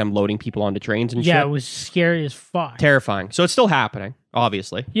of like them loading people onto trains and shit. Yeah, it was scary as fuck. Terrifying. So it's still happening,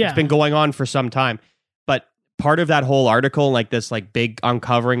 obviously. Yeah. It's been going on for some time. But part of that whole article, like this like big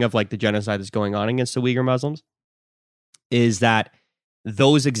uncovering of like the genocide that's going on against the Uyghur Muslims, is that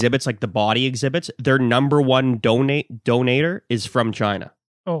those exhibits, like the body exhibits, their number one donator is from China.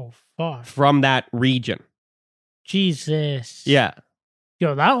 Oh, fuck. From that region. Jesus. Yeah.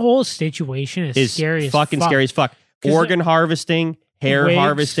 Yo, that whole situation is scary as fuck. Fucking scary as fuck. Organ harvesting, hair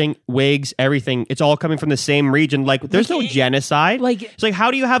harvesting, wigs, everything. It's all coming from the same region. Like, there's no genocide. Like, it's like, how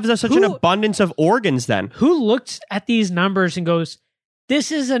do you have such an abundance of organs then? Who looks at these numbers and goes,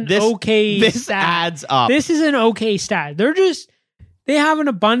 this is okay this stat. Adds up. This is an okay stat. They have an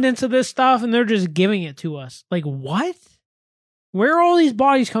abundance of this stuff and they're just giving it to us. Like, what? Where are all these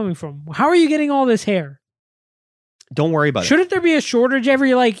bodies coming from? How are you getting all this hair? Don't worry about it. Shouldn't there be a shortage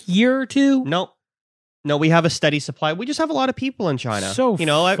every year or two? No, we have a steady supply. We just have a lot of people in China.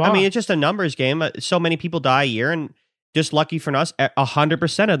 I mean, it's just a numbers game. So many people die a year, and just lucky for us,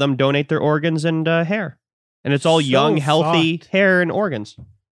 100% of them donate their organs and hair. And it's all young, healthy hair and organs.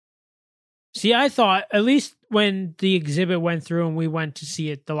 See, I thought, at least when the exhibit went through and we went to see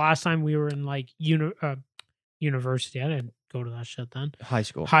it, the last time we were in university, I didn't go to that shit then. High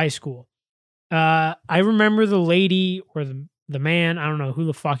school. I remember the lady or the man, I don't know who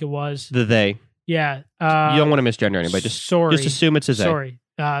the fuck it was. The they. Yeah. You don't want to misgender anybody. Just assume it's a they. Sorry.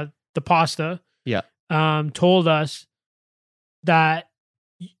 The pasta. Yeah. Told us that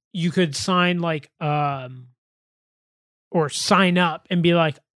you could sign like or sign up and be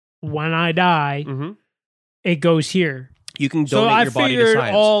like, when I die, it goes here. You can donate your body to science. So I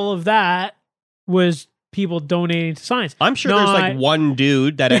figured all of that was people donating to science. I'm sure there's like one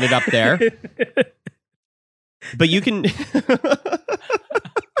dude that ended up there. But you can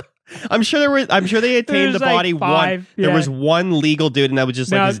I'm sure they attained the body five, one. Yeah. There was one legal dude and that was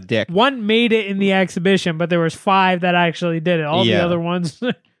just like his dick. One made it in the exhibition, but there was 5 that actually did it. All the other ones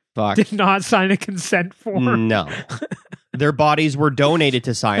did not sign a consent form. No. Their bodies were donated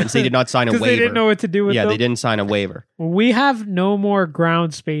to science. They did not sign a waiver. They didn't know what to do with them. Yeah, they didn't sign a waiver. We have no more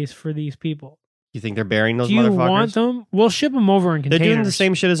ground space for these people. You think they're burying those motherfuckers? Do you want them? We'll ship them over in containers. They're doing the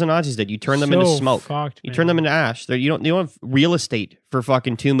same shit as the Nazis did. You turn them into smoke. You turn them into ash. You don't have real estate for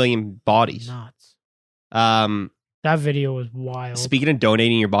fucking 2 million bodies. Nuts. That video was wild. Speaking of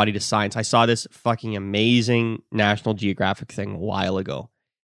donating your body to science, I saw this fucking amazing National Geographic thing a while ago.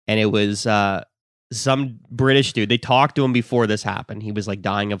 And it was some British dude. They talked to him before this happened. He was like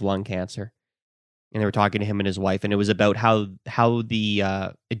dying of lung cancer. And they were talking to him and his wife, and it was about how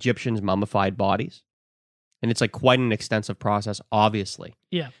the Egyptians mummified bodies, and it's like quite an extensive process, obviously.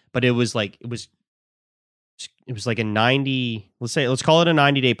 Yeah. But it was like like a 90. Let's call it a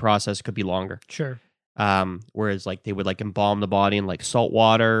 90-day process. Could be longer. Sure. Whereas like they would like embalm the body in like salt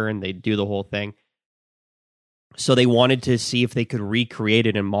water, and they'd do the whole thing. So they wanted to see if they could recreate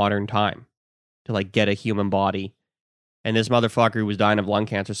it in modern time to like get a human body. And this motherfucker who was dying of lung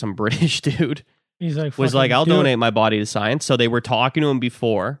cancer, some British dude. He's like, was like, I'll donate my body to science. So they were talking to him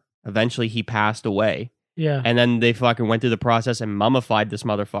before. Eventually, he passed away. Yeah. And then they fucking went through the process and mummified this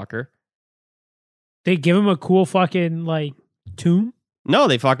motherfucker. They give him a cool fucking, like, tomb? No,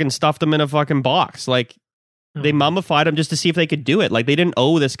 they fucking stuffed him in a fucking box. Like, they mummified him just to see if they could do it. Like, they didn't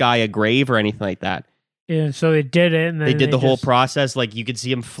owe this guy a grave or anything like that. Yeah, so they did it. And then they did the whole process. Like, you could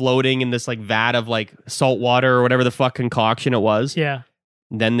see him floating in this, like, vat of, like, salt water or whatever the fuck concoction it was. Yeah.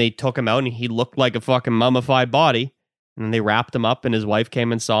 Then they took him out and he looked like a fucking mummified body. And then they wrapped him up and his wife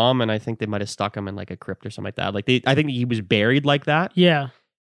came and saw him. And I think they might have stuck him in like a crypt or something like that. Like I think he was buried like that. Yeah.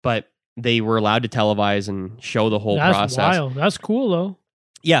 But they were allowed to televise and show the whole process. That's wild. That's cool though.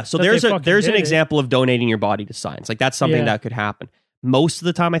 Yeah. So there's an example of donating your body to science. Like that's something that could happen. Most of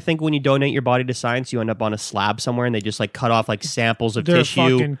the time, I think when you donate your body to science, you end up on a slab somewhere and they just like cut off like samples of tissue.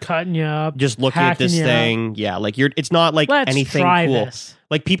 They're fucking cutting you up. Just looking at this thing. Yeah. Like it's not like anything cool. This.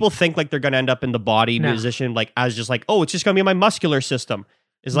 Like people think like they're going to end up in the body position like as just like, oh, it's just going to be my muscular system.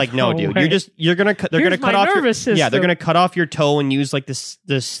 It's like, no, dude, they're going to cut off your system. Yeah, they're going to cut off your toe and use like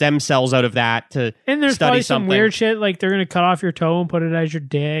the stem cells out of that to and there's study probably something. Some weird shit like they're going to cut off your toe and put it as your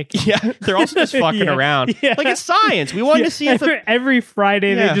dick. Yeah, they're also just fucking around. Yeah. Like it's science. We wanted to see if every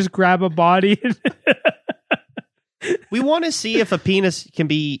Friday they just grab a body. We want to see if a penis can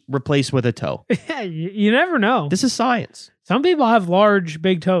be replaced with a toe. Yeah, you never know. This is science. Some people have large,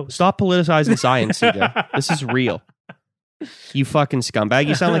 big toes. Stop politicizing science, CJ. This is real. You fucking scumbag.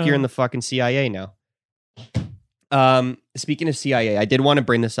 You sound like you're in the fucking CIA now. Speaking of CIA, I did want to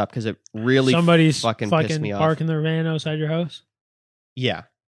bring this up because it really Somebody's fucking pissed me off. Parking their van outside your house? Yeah.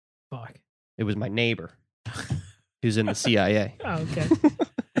 Fuck. It was my neighbor who's in the CIA. Oh, okay.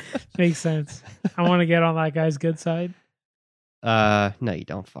 Makes sense. I want to get on that guy's good side. No, you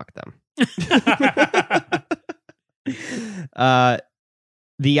don't. Fuck them.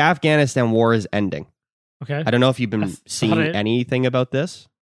 The Afghanistan war is ending. Okay. I don't know if you've been seeing anything about this.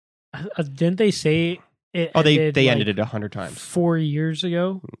 Didn't they say it? Oh, they ended it 100 times. 4 years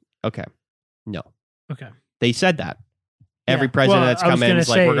ago. Okay. No. Okay. They said that. Every president that's come in is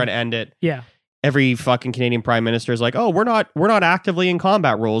like, we're going to end it. Yeah. Every fucking Canadian prime minister is like, oh, we're not actively in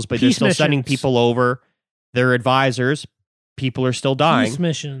combat roles, but they're still sending people over. Their advisors. People are still dying. Peace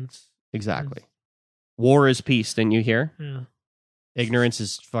missions. Exactly. War is peace. Didn't you hear? Yeah. Ignorance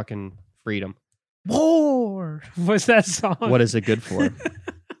is fucking freedom. War. What's that song? What is it good for? It's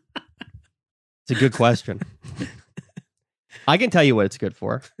a good question. I can tell you what it's good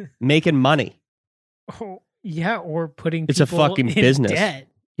for. Making money. Oh, yeah, or putting it's a fucking in business. Debt.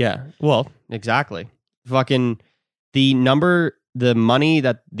 Yeah. Well, exactly. Fucking the money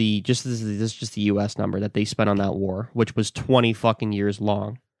that this is just the US number that they spent on that war, which was 20 fucking years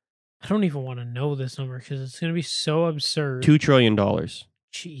long. I don't even want to know this number because it's going to be so absurd. $2 trillion.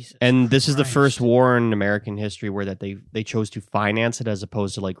 Jesus. And this is the first war in American history where that they chose to finance it as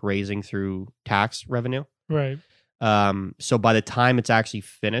opposed to like raising through tax revenue. Right. So by the time it's actually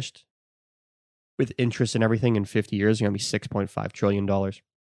finished, with interest and everything in 50 years, it's going to be $6.5 trillion.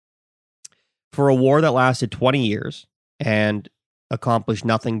 For a war that lasted 20 years and accomplished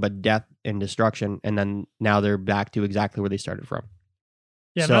nothing but death and destruction, and then now they're back to exactly where they started from.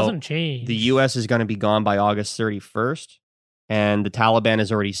 Yeah, So nothing changed. the U.S. is going to be gone by August 31st, and the Taliban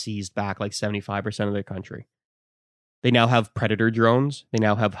has already seized back like 75% of their country. They now have Predator drones. They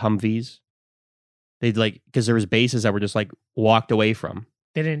now have Humvees. They'd like, because there was bases that were just like walked away from.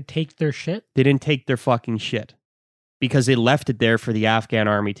 They didn't take their shit? They didn't take their fucking shit because they left it there for the Afghan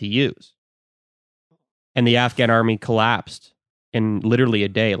army to use. And the Afghan army collapsed in literally a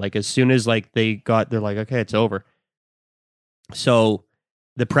day. Like as soon as like they're like, okay, it's over. So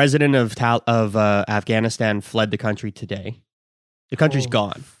the president of Afghanistan fled the country today. The country's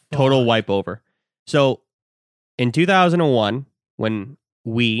gone. Total wipe over. So in 2001, when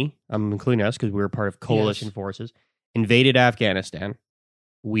I'm including us because we were part of coalition forces, invaded Afghanistan,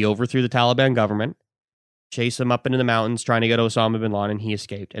 we overthrew the Taliban government, chased them up into the mountains trying to get Osama bin Laden, and he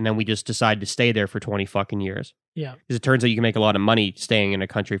escaped. And then we just decided to stay there for 20 fucking years. Yeah. Because it turns out you can make a lot of money staying in a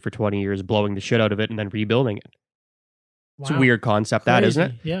country for 20 years, blowing the shit out of it, and then rebuilding it. Wow. It's a weird concept, that, isn't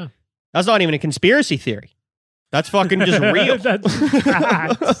it? Yeah. That's not even a conspiracy theory. That's fucking just real. That's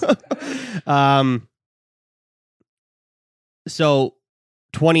facts. So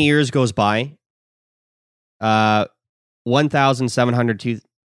 20 years goes by.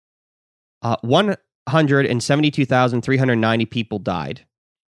 172,390 people died.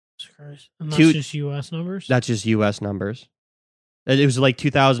 And that's just U.S. numbers? That's just U.S. numbers. It was like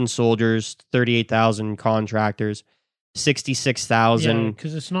 2,000 soldiers, 38,000 contractors, 66,000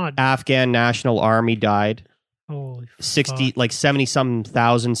 because it's not Afghan National Army died. Holy 60 fuck. like 70-some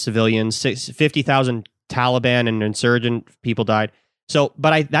thousand civilians, 50,000 Taliban and insurgent people died. So,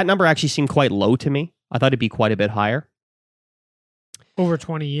 but that number actually seemed quite low to me. I thought it'd be quite a bit higher. Over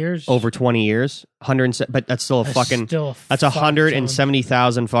 20 years? Over 20 years. But that's still that's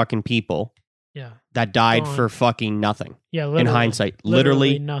 170,000 fucking people. Yeah. That died for fucking nothing. Yeah, literally. In hindsight.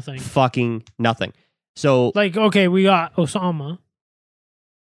 Literally nothing. Fucking nothing. So, like, okay, we got Osama.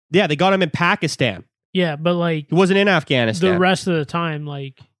 Yeah, they got him in Pakistan. Yeah, but like... He wasn't in Afghanistan. The rest of the time,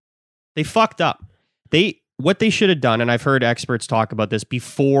 like... They fucked up. What they should have done, and I've heard experts talk about this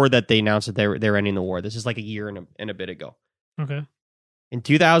before that they announced that they're ending the war. This is like a year and a bit ago. Okay. In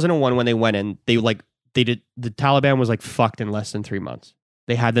 2001, when they went in, the Taliban was like fucked in less than 3 months.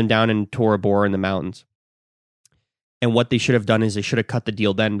 They had them down in Tora Bora in the mountains. And what they should have done is they should have cut the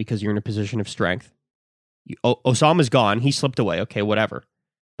deal then because you're in a position of strength. Osama's gone. He slipped away. Okay, whatever.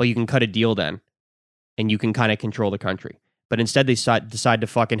 But you can cut a deal then, and you can kind of control the country. But instead, they decide to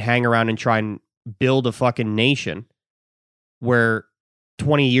fucking hang around and try and build a fucking nation where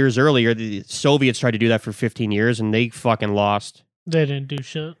 20 years earlier, the Soviets tried to do that for 15 years, and they fucking lost. They didn't do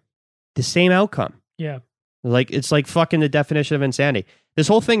shit. The same outcome. Yeah. Like, it's like fucking the definition of insanity. This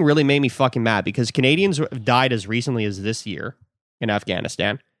whole thing really made me fucking mad because Canadians died as recently as this year in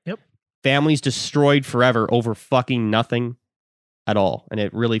Afghanistan. Yep. Families destroyed forever over fucking nothing at all. And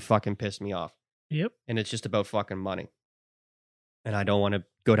it really fucking pissed me off. Yep. And it's just about fucking money. And I don't want to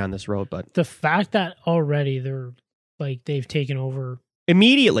go down this road, but... The fact that already they've taken over...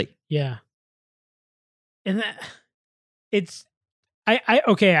 Immediately. Yeah. And that... It's...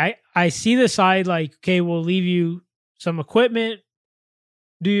 I see the side like, okay, we'll leave you some equipment,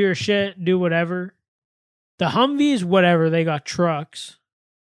 do your shit, do whatever. The Humvees, whatever, they got trucks.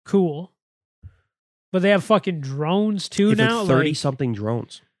 Cool. But they have fucking drones too now. 30-something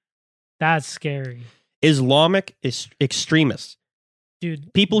drones. That's scary. Islamic extremists.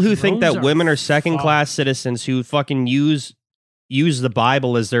 Dude. People who think that women are second-class citizens who fucking use the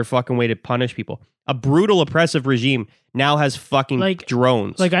Bible as their fucking way to punish people. A brutal, oppressive regime now has fucking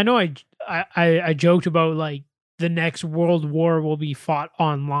drones. Like, I know I joked about, like, the next world war will be fought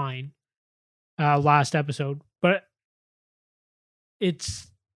online last episode. But it's...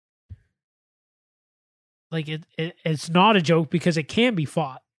 Like, it's not a joke because it can be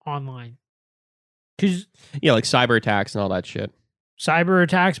fought online. Cause like cyber attacks and all that shit. Cyber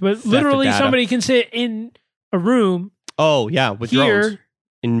attacks, but literally somebody can sit in a room. Oh, yeah, with drones.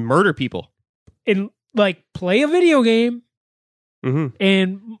 And murder people. And, like, play a video game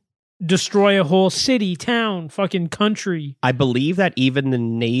and destroy a whole city, town, fucking country. I believe that even the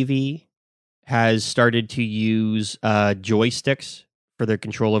Navy has started to use joysticks for their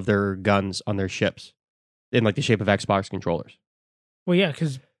control of their guns on their ships in, like, the shape of Xbox controllers. Well, yeah,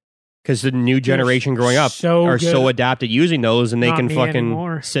 because the new generation growing up are so adept at using those, and they can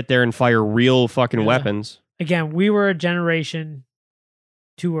fucking sit there and fire real fucking weapons. Again, we were a generation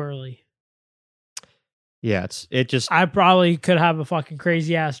too early. Yeah, it just... I probably could have a fucking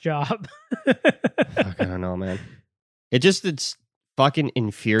crazy ass job. Fuck, I don't know, man. It's fucking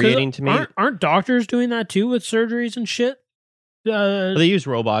infuriating to me. Aren't doctors doing that too with surgeries and shit? They use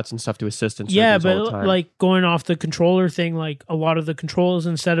robots and stuff to assist in surgeries yeah, all but the time. like going off the controller thing, like a lot of the controls,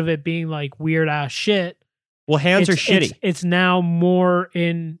 instead of it being like weird ass shit, well, hands are shitty. It's now more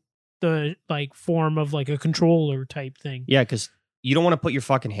in the like form of like a controller type thing. Yeah, because you don't want to put your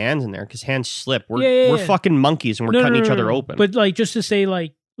fucking hands in there because hands slip. We're fucking monkeys and we're cutting each other open. But like just to say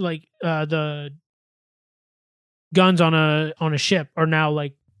like the guns on a ship are now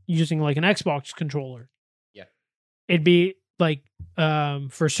like using like an Xbox controller. Yeah, it'd be like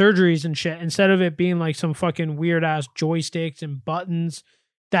for surgeries and shit, instead of it being like some fucking weird ass joysticks and buttons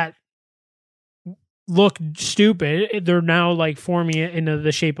that look stupid, they're now like forming it into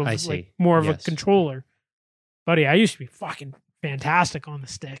the shape of like more of a controller. Buddy, I used to be fucking fantastic on the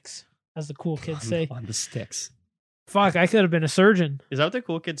sticks, as the cool kids say. On the sticks. Fuck, I could have been a surgeon. Is that what the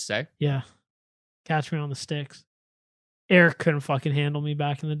cool kids say? Yeah. Catch me on the sticks. Eric couldn't fucking handle me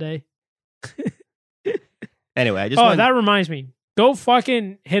back in the day. Anyway, I just that reminds me. Go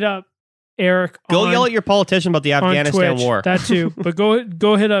fucking hit up Eric. Go yell at your politician about the Afghanistan war. That too. But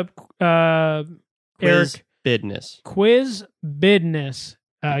go hit up Eric Bidness. Quiz Bidness.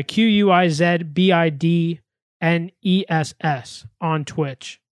 QUIZBIDNESS on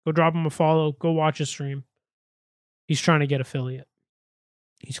Twitch. Go drop him a follow. Go watch a stream. He's trying to get affiliate.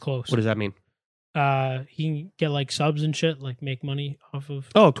 He's close. What does that mean? He can get like subs and shit, like make money off of.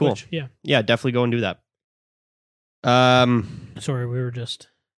 Oh, cool. Twitch. Yeah, definitely go and do that. Sorry, we were just.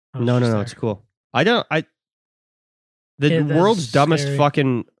 No, it's cool. The world's dumbest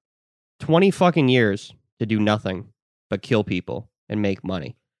fucking 20 fucking years to do nothing but kill people and make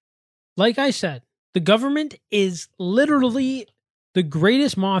money. Like I said, the government is literally the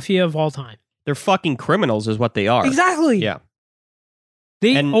greatest mafia of all time. They're fucking criminals is what they are. Exactly. Yeah.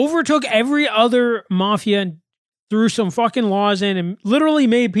 They overtook every other mafia and threw some fucking laws in and literally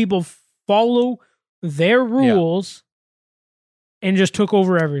made people follow their rules and just took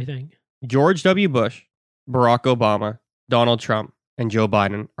over everything. George W. Bush, Barack Obama, Donald Trump, and Joe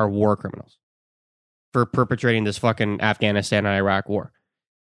Biden are war criminals for perpetrating this fucking Afghanistan and Iraq war.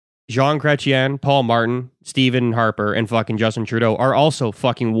 Jean Chrétien, Paul Martin, Stephen Harper, and fucking Justin Trudeau are also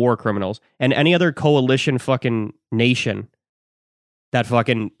fucking war criminals. And any other coalition fucking nation that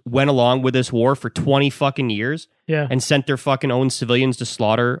fucking went along with this war for 20 fucking years and sent their fucking own civilians to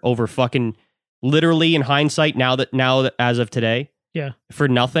slaughter over fucking literally in hindsight now that as of today for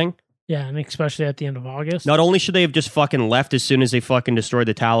nothing. Yeah, and especially at the end of August. Not only should they have just fucking left as soon as they fucking destroyed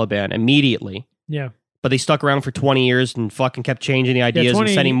the Taliban immediately. Yeah. But they stuck around for 20 years and fucking kept changing the ideas and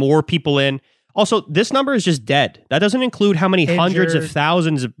sending more people in. Also, this number is just dead. That doesn't include how many hundreds of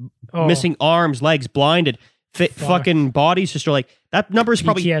thousands of missing arms, legs, blinded, fucking bodies destroyed. Like that number is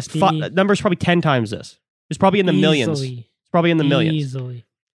probably 10 times this. It's probably in the millions. It's probably in the millions. Easily.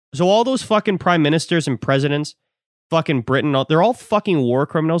 So all those fucking prime ministers and presidents, fucking Britain, they're all fucking war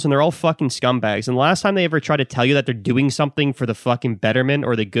criminals and they're all fucking scumbags. And the last time they ever try to tell you that they're doing something for the fucking betterment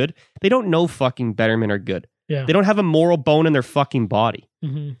or the good, they don't know fucking betterment or good. Yeah. They don't have a moral bone in their fucking body.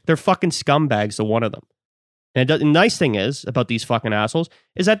 Mm-hmm. They're fucking scumbags, the one of them. And the nice thing is about these fucking assholes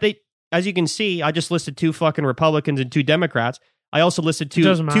is that they, as you can see, I just listed 2 fucking Republicans and 2 Democrats. I also listed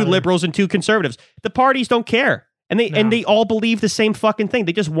 2 liberals and 2 conservatives. The parties don't care. And they all believe the same fucking thing.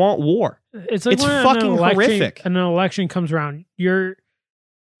 They just want war. It's like fucking horrific. And an election comes around, you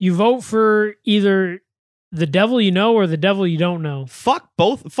vote for either the devil you know or the devil you don't know. Fuck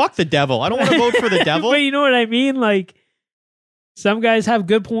both. Fuck the devil. I don't want to vote for the devil. But you know what I mean? Like some guys have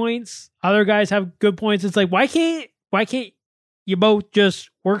good points, other guys have good points. It's like why can't you both just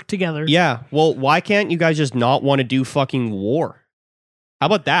work together? Yeah. Well, why can't you guys just not want to do fucking war? How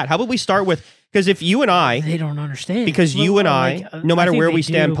about that? How about we start with, because if you and I... They don't understand. Because you and I, no matter where we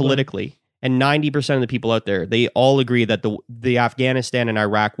stand politically, and 90% of the people out there, they all agree that the Afghanistan and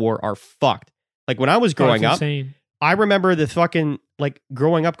Iraq war are fucked. Like when I was growing up, I remember the fucking, like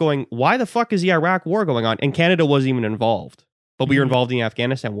growing up going, why the fuck is the Iraq war going on? And Canada wasn't even involved. But we were involved in the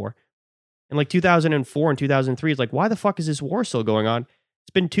Afghanistan war. In like 2004 and 2003, it's like, why the fuck is this war still going on?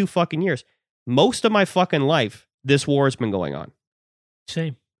 It's been 2 fucking years. Most of my fucking life, this war has been going on.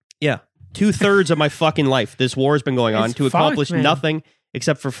 Same. Yeah. 2/3 of my fucking life, this war has been going on to accomplish nothing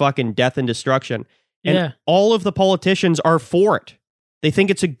except for fucking death and destruction. And all of the politicians are for it. They think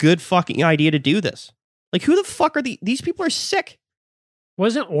it's a good fucking idea to do this. Like, who the fuck are these people are sick.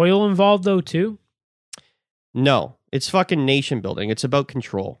 Wasn't oil involved though too? No, it's fucking nation building. It's about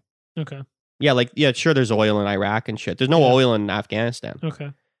control. Okay. Yeah, sure, there's oil in Iraq and shit. There's no oil in Afghanistan.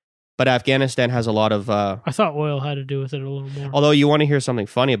 Okay. But Afghanistan has a lot of. I thought oil had to do with it a little more. Although you want to hear something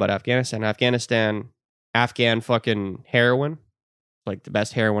funny about Afghanistan, Afghan fucking heroin, like the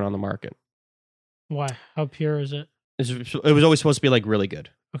best heroin on the market. Why? How pure is it? It was always supposed to be like really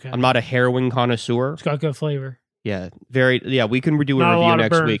good. Okay. I'm not a heroin connoisseur. It's got good flavor. Yeah, yeah. We can do a Not a review lot of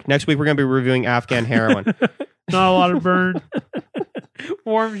next burn. week. Next week we're gonna be reviewing Afghan heroin. Not a lot of burn.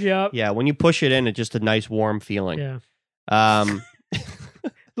 Warms you up. Yeah, when you push it in, it's just a nice warm feeling. Yeah. Um,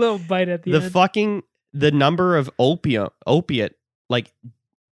 Little bite at the end. The number of opiate, like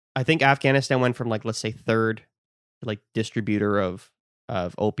I think Afghanistan went from like let's say third, like distributor of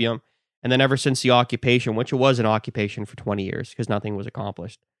opium, and then ever since the occupation, which it was an occupation for 20 years because nothing was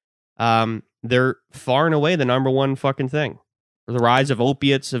accomplished, they're far and away the number one fucking thing. The rise of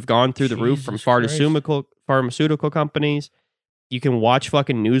opiates have gone through the roof from pharmaceutical companies. You can watch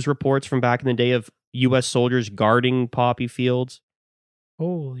fucking news reports from back in the day of U.S. soldiers guarding poppy fields.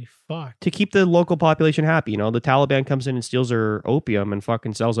 Holy fuck. To keep the local population happy. You know, the Taliban comes in and steals their opium and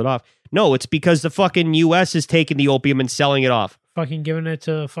fucking sells it off. No, it's because the fucking U.S. is taking the opium and selling it off. Fucking giving it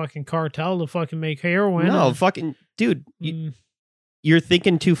to a fucking cartel to fucking make heroin. No, fucking... Dude, you're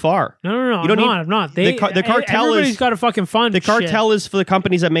thinking too far. No. You don't I'm not. The cartel everybody's got to fucking fund The cartel is for the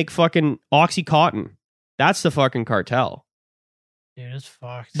companies that make fucking Oxycontin. That's the fucking cartel. Dude, it's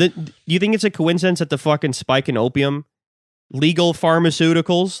fucked. Do you think it's a coincidence that the fucking spike in opium, legal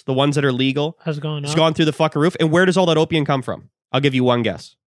pharmaceuticals, the ones that are legal, has gone through the fucking roof? And where does all that opium come from? I'll give you one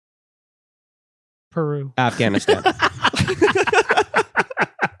guess. Peru. Afghanistan.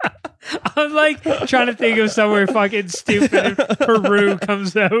 I'm like trying to think of somewhere fucking stupid. Peru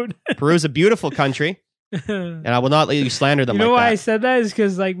comes out. Peru's a beautiful country, and I will not let you slander them. You know like why that. I said that is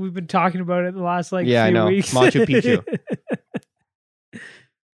because like we've been talking about it the last few I know. weeks. Machu Picchu.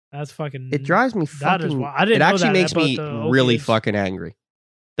 That's fucking. It drives me That is fucking. why I didn't It know actually that makes about me the really opiates. fucking angry.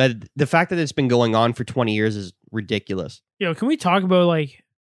 That the fact that it's been going on for 20 years is ridiculous. Yo, can we talk about like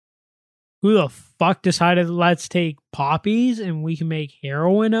who the fuck decided let's take poppies and we can make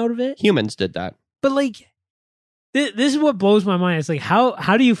heroin out of it? Humans did that. But like, this is what blows my mind. It's like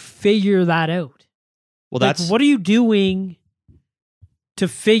how do you figure that out? Well, Like, that's what are you doing to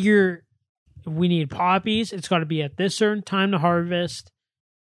figure we need poppies? It's got to be at this certain time to harvest.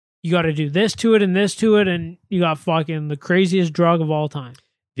 You got to do this to it and this to it, and you got fucking the craziest drug of all time.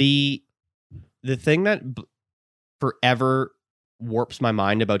 the thing that forever warps my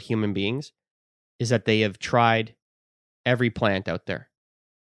mind about human beings is that they have tried every plant out there.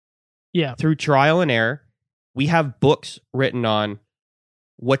 Yeah. Through trial and error, we have books written on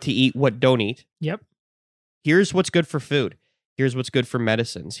what to eat, what don't eat. Yep. Here's what's good for food. Here's what's good for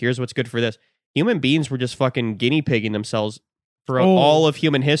medicines. Here's what's good for this. Human beings were just fucking guinea pigging themselves for all of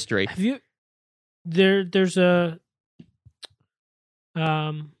human history. Have you? There's a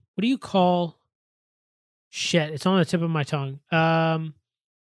what do you call? Shit, it's on the tip of my tongue.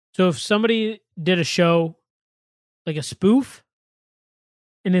 So if somebody did a show, like a spoof,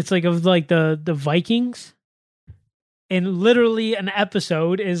 and it's like of like the Vikings, and literally an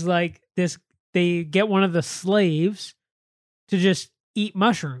episode is like this: they get one of the slaves to just eat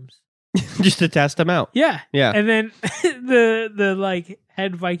mushrooms. Just to test them out. Yeah. Yeah. And then the like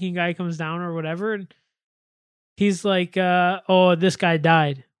head Viking guy comes down or whatever, and he's like, oh, this guy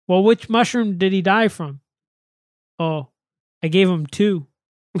died. Well, which mushroom did he die from? Oh, I gave him 2.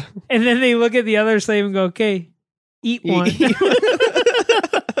 And then they look at the other slave and go, okay, eat one.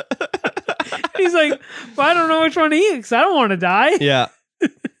 He's like, well, I don't know which one to eat because I don't want to die. Yeah.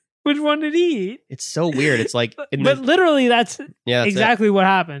 Which one did he eat? It's so weird. It's like... But literally, that's exactly what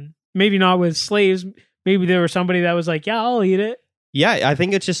happened. Maybe not with slaves. Maybe there was somebody that was like, yeah, I'll eat it. Yeah, I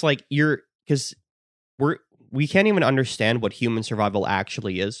think it's just like because we can't even understand what human survival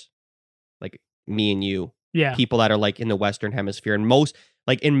actually is. Like me and you, Yeah. people that are like in the Western Hemisphere, and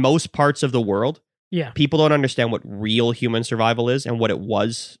in most parts of the world, Yeah. people don't understand what real human survival is and what it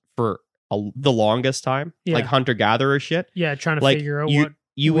was for the longest time. Yeah. Like hunter gatherer shit. Yeah. Trying to Like figure out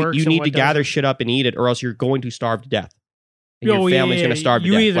you what works and need what to gather doesn't. shit up and eat it, or else you're going to starve to death. And Oh, your family's yeah, going to starve to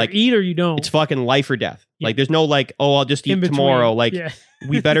you death. either Like eat or you don't. it's fucking life or death. Yeah. Like there's no like, oh, I'll just In eat between. tomorrow. Like yeah.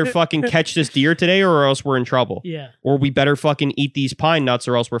 we better fucking catch this deer today or else we're in trouble. Yeah. Or we better fucking eat these pine nuts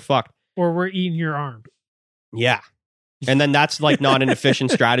or else we're fucked. Or we're eating your arm. Yeah. And then that's like not an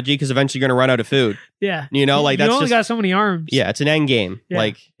efficient strategy because eventually you're going to run out of food. Yeah. You know, like you that's only just, got so many arms. yeah, it's an end game. Yeah.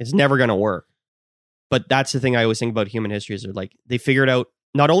 Like it's never going to work. But that's the thing I always think about human history is they're like, they figured out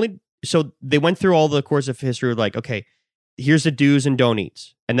not only, so they went through all the course of history, like, okay, here's the do's and don't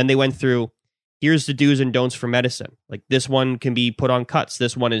eats. And then they went through, here's the do's and don'ts for medicine. Like this one can be put on cuts.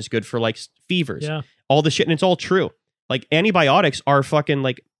 This one is good for like fevers. Yeah. All the shit. And it's all true. Like antibiotics are fucking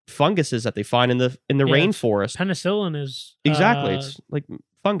like funguses that they find in the Yeah, rainforest. Penicillin is Exactly. It's like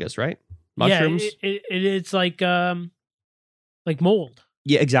fungus, right? Mushrooms. Yeah, it's like mold.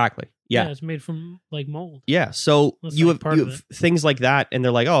 Yeah, exactly. Yeah. It's made from like mold. Yeah. So That's you like have, part you of have things like that, and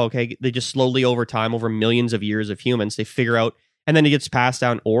they're like, oh, okay. They just slowly over time, over millions of years of humans, they figure out, and then it gets passed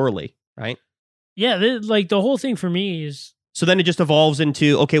down orally, right? Yeah, like the whole thing for me is So then it just evolves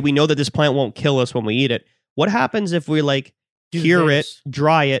into, okay, we know that this plant won't kill us when we eat it. What happens if we like do cure this. it,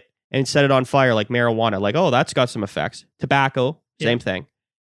 dry it, and set it on fire like marijuana? Like, oh, that's got some effects. Tobacco, same thing.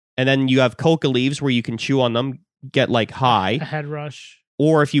 And then you have coca leaves where you can chew on them, get like a high. head rush.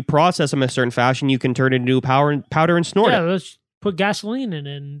 Or if you process them in a certain fashion, you can turn it into powder and snort Yeah, it. let's put gasoline in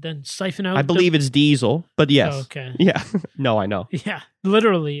it and then siphon out. I believe it's diesel, but yes. Oh, okay. Yeah. No, I know. Yeah,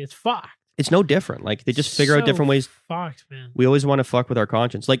 literally, it's fucked. It's no different. Like they just figure out So different ways. Fucked, man. We always want to fuck with our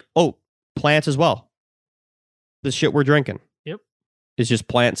conscience. Like, oh, plants as well. The shit we're drinking. Yep. It's just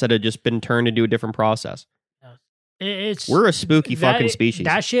plants that have just been turned into a different process. It's We're a spooky fucking species.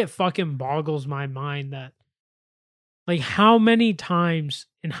 That shit fucking boggles my mind. That like how many times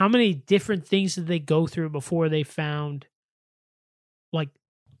and how many different things did they go through before they found like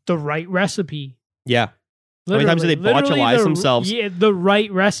the right recipe? Yeah. How many times did they botulize themselves? Yeah, the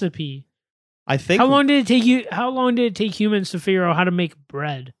right recipe. I think. How long did it take you? How long did it take humans to figure out how to make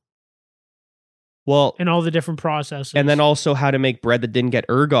bread Well, and all the different processes? and then also how to make bread that didn't get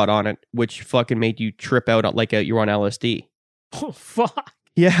ergot on it, which fucking made you trip out like you're on LSD. oh fuck,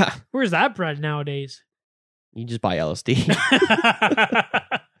 Yeah. where's that bread nowadays? You just buy LSD.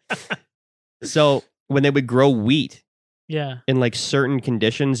 So when they would grow wheat Yeah, in like certain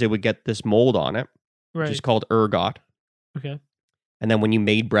conditions, it would get this mold on it, which right. is called ergot. Okay. And then when you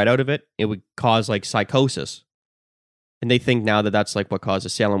made bread out of it, it would cause like psychosis. And they think now that that's like what caused the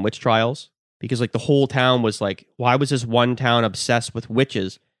Salem witch trials. Because like the whole town was like, why was this one town obsessed with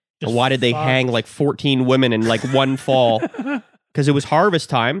witches? And why did they hang like 14 women in like one fall? Because it was harvest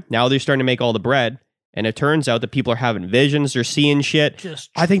time. Now they're starting to make all the bread. And it turns out that people are having visions. They're seeing shit. Just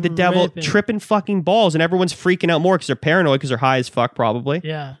I think the devil tripping fucking balls. And everyone's freaking out more because they're paranoid because they're high as fuck probably.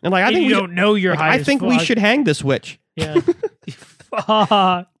 Yeah. And like, I And think you don't know you're high I as think we fuck. should hang this witch. Yeah.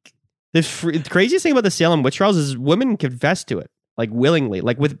 Fuck. The craziest thing about the Salem witch trials is women confess to it, like willingly,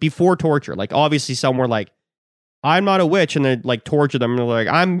 like with before torture. Like obviously, some were like, "I'm not a witch," and they like torture them. And they're like,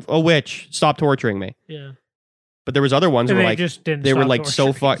 "I'm a witch. Stop torturing me." Yeah. But there was other ones And where they like just didn't. they were stop like so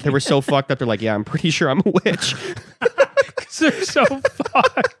torturing. fucked. They were so fucked up. They're like, "Yeah, I'm pretty sure I'm a witch." 'Cause they're so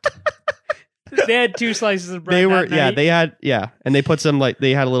fucked. They had 2 slices of bread. They were that night. and they put some like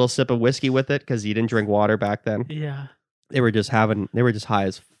they had a little sip of whiskey with it because you didn't drink water back then. Yeah. They were just high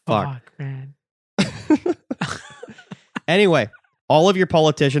as fuck. Fuck, man. Anyway, all of your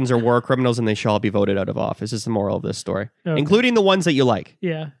politicians are war criminals and they shall be voted out of office is the moral of this story, Okay. including the ones that you like.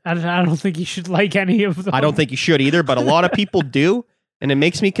 Yeah. I don't think you should like any of them. I don't think you should either, but a lot of people do, and it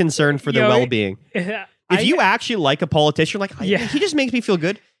makes me concerned for their Yo, well-being. If you actually like a politician, like, Yeah. he just makes me feel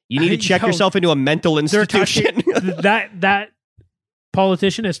good, you need to check Yo, yourself into a mental they're institution. that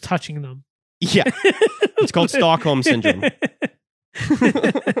politician is touching them. Yeah. It's called Stockholm Syndrome.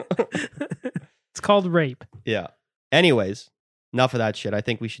 It's called rape. Yeah. Anyways, enough of that shit. I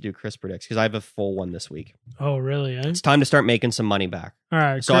think we should do Chris Predicts because I have a full one this week. Oh, really? Eh? It's time to start making some money back. All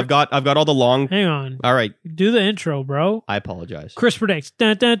right. So I've got all the long. Hang on. All right. Do the intro, bro. I apologize. Chris predicts.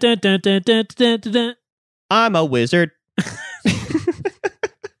 Dun, dun, dun, dun, dun, dun, dun, dun, dun. I'm a wizard.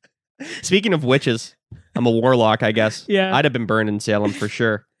 Speaking of witches, I'm a warlock, I guess. Yeah. I'd have been burned in Salem for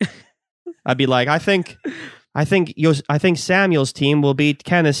sure. I'd be like, I think Samuel's team will beat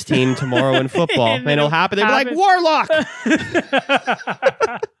Kenneth's team tomorrow in football. And and it'll happen. They'd be like, Warlock!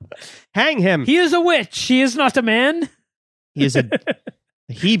 Hang him. He is a witch. He is not a man. He is a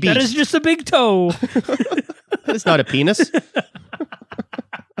he beast. That is just a big toe. It's not a penis.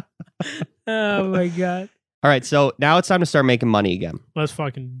 Oh my god. All right, so now it's time to start making money again. Let's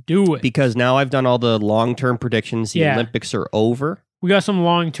fucking do it. Because now I've done all the long-term predictions. The Yeah. Olympics are over. We got some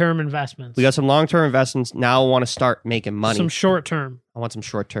long-term investments. We got some long-term investments. Now I want to start making money. some short-term. I want some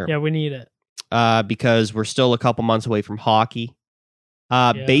short-term. Yeah, we need it. Because we're still a couple months away from hockey.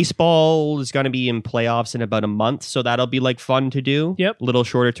 Yeah. Baseball is going to be in playoffs in about a month, so that'll be like fun to do. Yep. A little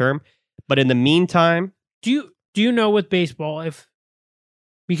shorter term. But in the meantime, Do you know with baseball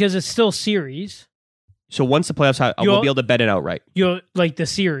because it's still series, so once the playoffs, I will be able to bet it outright. you'll like the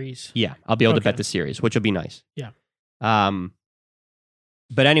series. Yeah, I'll be able to Okay. bet the series, which will be nice. Yeah.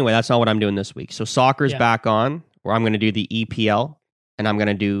 But anyway, that's not what I'm doing this week. So soccer's Yeah. back on, where I'm going to do the EPL, and I'm going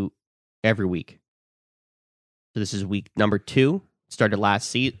to do every week. So this is week number 2. Started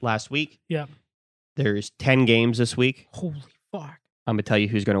last week. Yeah. There's 10 games this week. Holy fuck. I'm going to tell you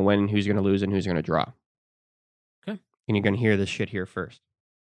who's going to win, who's going to lose, and who's going to draw. Okay. And you're going to hear this shit here first.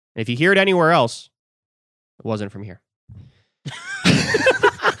 And if you hear it anywhere else, it wasn't from here.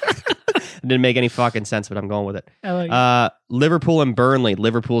 It didn't make any fucking sense, but I'm going with it. I like Liverpool and Burnley.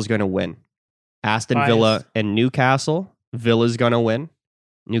 Liverpool's going to win. Aston Villa and Newcastle. Villa's going to win.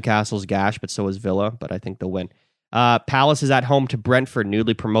 Newcastle's gash, but so is Villa, but I think they'll win. Palace is at home to Brentford,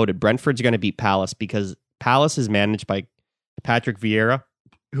 newly promoted. Brentford's going to beat Palace because Palace is managed by Patrick Vieira,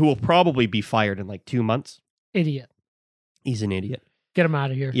 who will probably be fired in like 2 months. Idiot. He's an idiot. Get him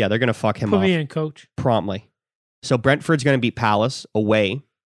out of here. Yeah, they're going to fuck him Put off. me in, coach. Promptly. So Brentford's going to beat Palace away.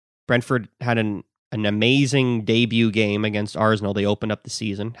 Brentford had an amazing debut game against Arsenal. They opened up the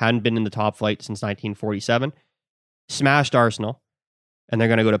season. Hadn't been in the top flight since 1947. Smashed Arsenal. And they're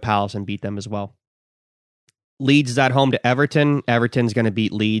going to go to Palace and beat them as well. Leeds is at home to Everton. Everton's going to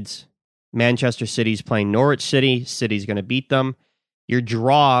beat Leeds. Manchester City's playing Norwich City. City's going to beat them. Your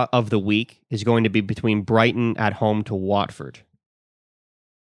draw of the week is going to be between Brighton at home to Watford.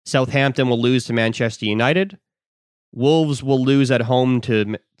 Southampton will lose to Manchester United. Wolves will lose at home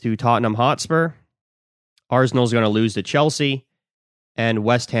to Tottenham Hotspur. Arsenal's going to lose to Chelsea. And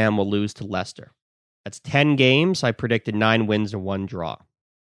West Ham will lose to Leicester. That's 10 games. I predicted 9 wins and 1 draw.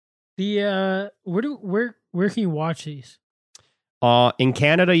 The where can you watch these? In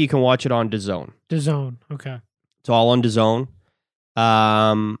Canada, you can watch it on DAZN. DAZN, okay. It's all on DAZN.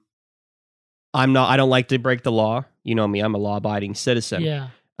 I don't like to break the law. You know me, I'm a law-abiding citizen. Yeah.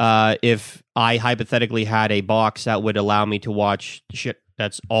 If I hypothetically had a box that would allow me to watch shit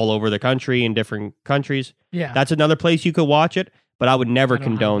that's all over the country in different countries, Yeah. that's another place you could watch it, but I would never I don't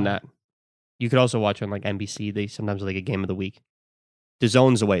condone have that. You could also watch it on like NBC. They sometimes like a game of the week.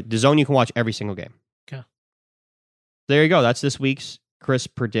 DAZN's the way. DAZN, you can watch every single game. Okay. There you go. That's this week's Chris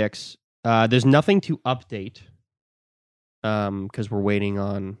Predicts. There's nothing to update because we're waiting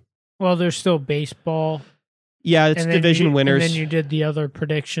on... Well, there's still baseball. Yeah, it's division winners. And then you did the other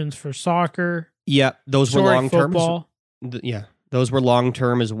predictions for soccer. Yeah, those were long-term. Football. Yeah, those were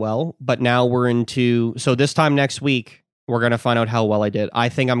long-term as well. But now we're into... So this time next week, we're going to find out how well I did. I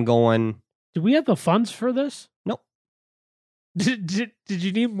think I'm going... Do we have the funds for this? Nope. Did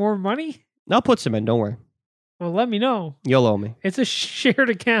you need more money? I'll put some in, don't worry. Well, let me know. You'll owe me. It's a shared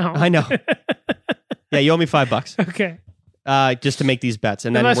account. I know. Yeah, you owe me $5. Okay. Just to make these bets.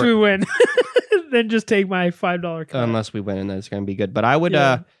 And Unless then we win. Then just take my $5 cut. Unless we win, and then it's going to be good. But I would...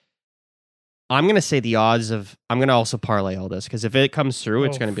 I'm going to say the odds of... I'm going to also parlay all this, because if it comes through,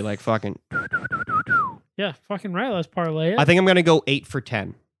 it's going to be like fucking... Yeah, fucking right. Let's parlay it. I think I'm going to go 8 for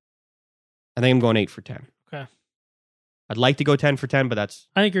 10. I think I'm going 8 for 10. Okay. I'd like to go 10 for 10, but that's...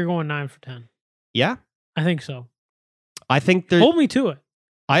 I think you're going 9 for 10. Yeah? I think so. I think there's... Hold me to it.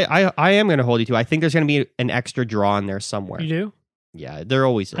 I am going to hold you to it. I think there's going to be an extra draw in there somewhere. You do? Yeah, there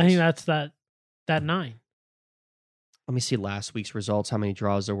always is. I think that's that 9. Let me see last week's results, how many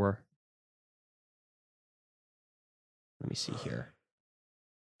draws there were. Let me see here.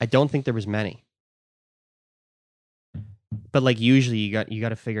 I don't think there was many. But like usually you got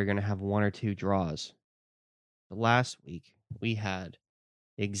to figure you're going to have 1 or 2 draws. But last week we had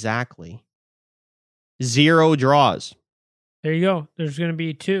exactly 0 draws. There you go. There's going to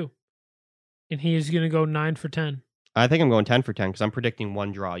be 2. And he is going to go 9 for 10. I think I'm going 10 for 10 because I'm predicting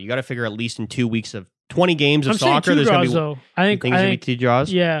 1 draw. You got to figure at least in 2 weeks of 20 games of soccer, there's going to be though. I think there's going to be 2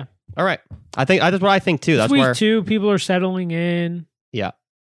 draws. Yeah. All right. I think that's what I think too. That's week where 2, people are settling in. Yeah.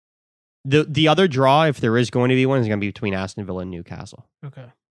 The other draw, if there is going to be one, is going to be between Aston Villa and Newcastle. Okay.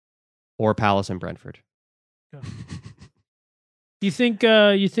 Or Palace and Brentford. Okay. You think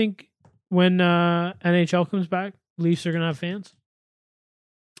when NHL comes back, Leafs are going to have fans?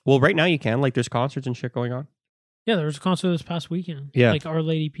 Well, right now you can. Like, there's concerts and shit going on. Yeah, there was a concert this past weekend. Yeah. Like Our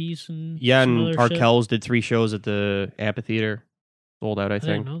Lady Peace and yeah, some and other Arkells did 3 shows at the amphitheater. Sold out, I shit. I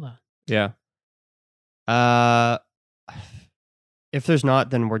think. didn't know that. Yeah. If there's not,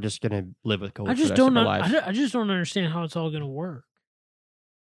 then we're just gonna live with COVID. I just don't know. I just don't understand how it's all going to work.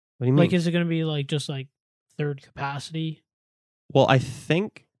 What do you mean? Like, is it going to be like just like third capacity? Well, I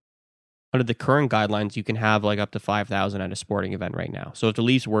think under the current guidelines, you can have like up to 5,000 at a sporting event right now. So if the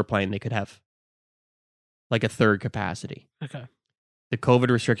Leafs were playing, they could have like a third capacity. Okay. The COVID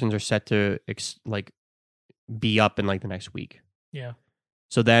restrictions are set to be up in like the next week. Yeah.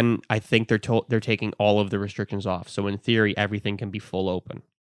 So then I think they're taking all of the restrictions off. So in theory, everything can be full open.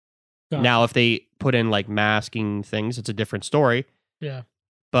 Now, if they put in like masking things, it's a different story. Yeah.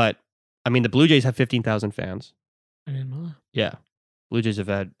 But I mean, the Blue Jays have 15,000 fans. I didn't know that. Yeah. Blue Jays have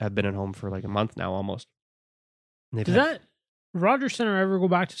been at home for like a month now almost. Did that Rogers Center ever go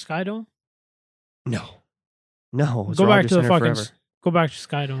back to Skydome? No. It's go back Rogers to the Center fucking forever. Go back to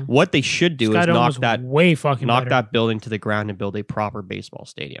Skydome. What they should do is Skydome knock was that way fucking better. that building to the ground and build a proper baseball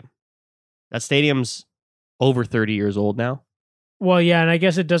stadium. That stadium's over 30 years old now. Well, yeah, and I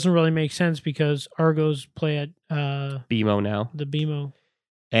guess it doesn't really make sense because Argos play at BMO now. the BMO.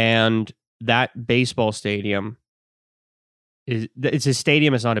 And that baseball stadium it's a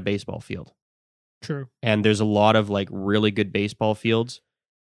stadium, it's not a baseball field. True. And there's a lot of like really good baseball fields.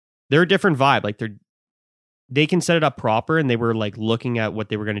 They're a different vibe. Like they can set it up proper, and they were like looking at what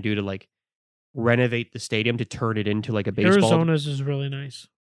they were going to do to like renovate the stadium to turn it into like a baseball. Arizona's is really nice.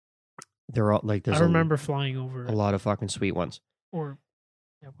 They're all like, I remember flying over a lot of fucking sweet ones. Or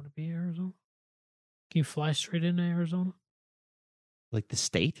would it be Arizona? Can you fly straight into Arizona? Like the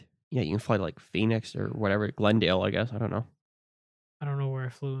state? Yeah, you can fly to like Phoenix or whatever, Glendale, I guess. I don't know. I don't know where I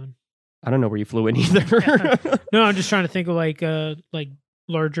flew in. I don't know where you flew in either. No, I'm just trying to think of like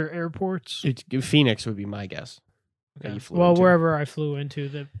larger airports. Phoenix would be my guess. Okay. You flew Well, into. wherever I flew into,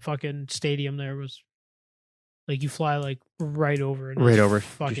 the fucking stadium there was like you fly like right over it. Right over.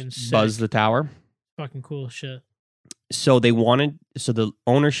 Fucking Just sick. buzz the tower. Fucking cool as shit. So the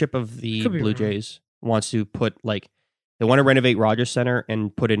ownership of the Could be Blue wrong. Jays wants to put like, they want to renovate Rogers Center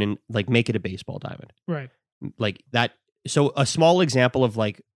and put it in, like, make it a baseball diamond. Right. Like that. So a small example of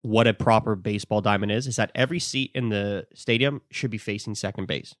like what a proper baseball diamond is that every seat in the stadium should be facing second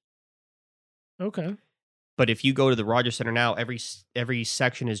base. Okay. But if you go to the Rogers Center now, every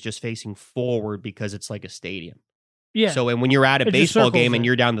section is just facing forward because it's like a stadium. Yeah. So and when you're at a It just baseball circles game and it.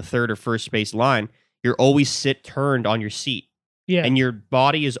 you're down the third or first base line, you're always turned on your seat. yeah. And your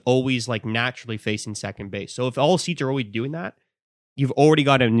body is always like naturally facing second base. So if all seats are always doing that, you've already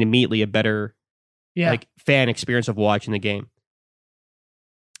got immediately a better like fan experience of watching the game.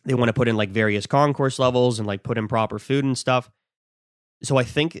 They want to put in like various concourse levels and like put in proper food and stuff. So I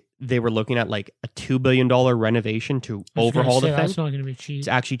think they were looking at like a $2 billion renovation to I was gonna overhaul say, the thing. That's not going to be cheap. It's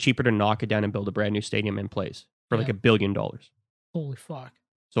actually cheaper to knock it down and build a brand new stadium in place for like Yeah. $1 billion. Holy fuck.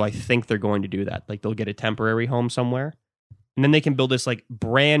 So I think they're going to do that. Like they'll get a temporary home somewhere, and then they can build this like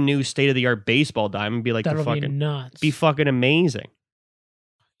brand new state of the art baseball diamond and be like That'll the be nuts. be fucking amazing.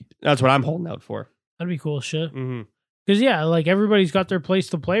 That's what I'm holding out for. That'd be cool as shit. Mm-hmm. Because yeah, like everybody's got their place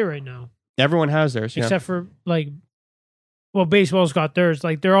to play right now, Everyone has theirs, yeah. except for like, well, baseball's got theirs.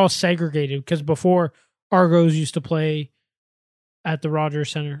 Like they're all segregated because before Argos used to play at the Rogers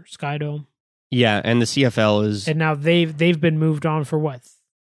Center, Skydome, Yeah, and the CFL is and now they've been moved on for what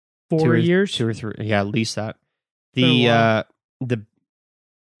 4 years. 2 or 3. Yeah, at least that. Been a while.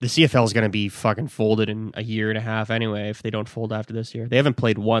 The CFL is going to be fucking folded in a year and a half anyway. If they don't fold after this year, they haven't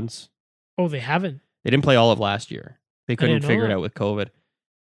played once. Oh, they haven't. They didn't play all of last year. They couldn't didn't know figure it that. out with COVID.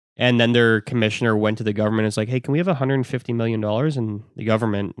 And then their commissioner went to the government and was like, hey, can we have $150 million? And the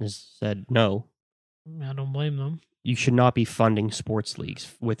government has said, no, I don't blame them. you should not be funding sports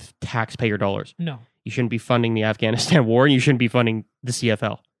leagues with taxpayer dollars. No. You shouldn't be funding the Afghanistan war, and you shouldn't be funding the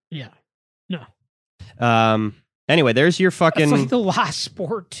CFL. Yeah. No. Anyway, there's your fucking... It's like the last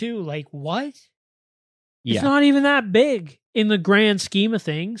sport too. Like what? yeah, It's not even that big in the grand scheme of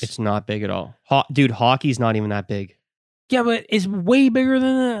things. it's not big at all. Dude, hockey's not even that big. Yeah, but it's way bigger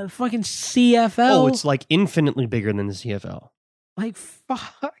than the fucking CFL. Oh, it's like infinitely bigger than the CFL. like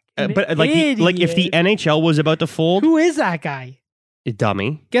fuck. But like if the NHL was about to fold, who is that guy?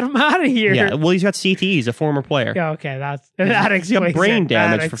 dummy. Get him out of here. Yeah, well, he's got CT. He's a former player. Yeah, okay, that He's explains got brain it.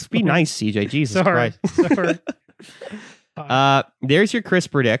 damage. That Be explains- nice, CJ. Jesus Sorry, Christ. sorry. There's your Chris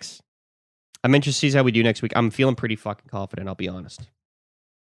predicts. I'm interested to see how we do next week. I'm feeling pretty fucking confident. I'll be honest.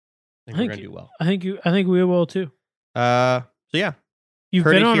 I think we're gonna do well. I think we will too. So yeah, You've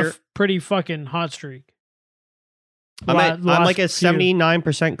Heard been it on here. a pretty fucking hot streak. I'm like a Last few.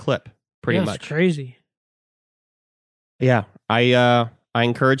 79% clip, pretty Yeah, much. It's crazy. Yeah, I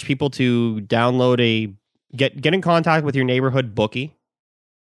encourage people to download get in contact with your neighborhood bookie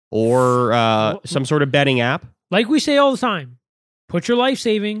or some sort of betting app. Like we say all the time, put your life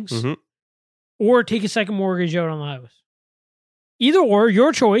savings Mhm. or take a second mortgage out on the house. Either or,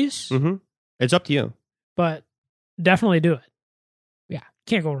 your choice, Mm-hmm. It's up to you. but definitely do it. Yeah.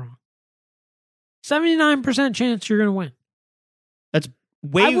 Can't go wrong. 79% chance you're going to win.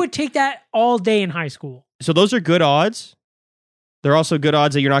 I would take that all day in high school. So those are good odds. They're also good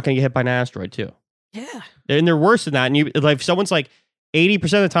odds that you're not going to get hit by an asteroid too. Yeah. And they're worse than that. And you like if someone's like 80% of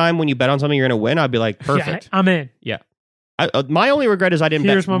the time when you bet on something you're going to win, I'd be like perfect. Yeah, I'm in. My only regret is I didn't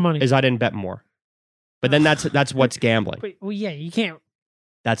Here's bet my money. Is I didn't bet more. But then that's what's gambling. But, well, yeah, you can't.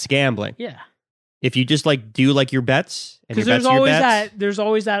 That's gambling. Yeah. If you just like do like your bets and your Because bets are your bets, there's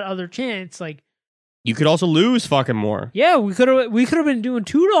always that other chance. Like, you could also lose fucking more. yeah, we could have been doing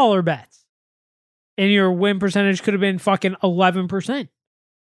 $2 bets. and your win percentage could have been fucking 11%.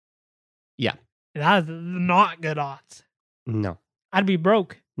 Yeah. That's not good odds. No. I'd be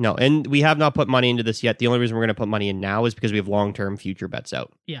broke. No, and we have not put money into this yet. The only reason we're going to put money in now is because we have long-term future bets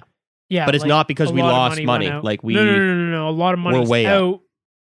out. Yeah, but it's not because we lost money. Like we no. A lot of money's way out.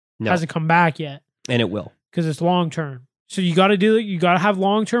 No. Hasn't come back yet, and it will because it's long term. So you got to do it. You got to have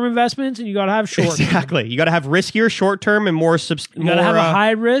long-term investments, and you got to have short. Exactly. You got to have riskier short-term and more. You got to have a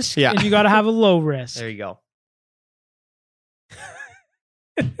high risk, and you got to have a low risk. There you go.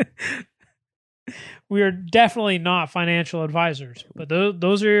 We are definitely not financial advisors, but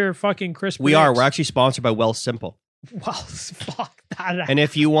those are your fucking crisp. We are. We're actually sponsored by Wealthsimple. Well, fuck that. And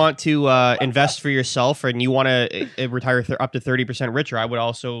if you want to invest for yourself and you want to retire up to 30% richer, I would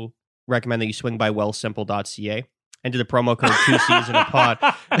also recommend that you swing by wealthsimple.ca. Enter the promo code 2Cs in a pod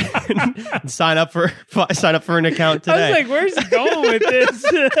and sign up for an account today. I was like, where's he going with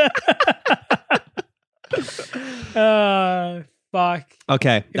this? Fuck.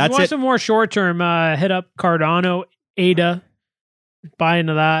 Okay, If that's you want it. some more short term, hit up Cardano, ADA, buy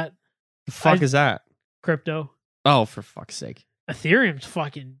into that. The fuck is that? Crypto. Oh, for fuck's sake. Ethereum's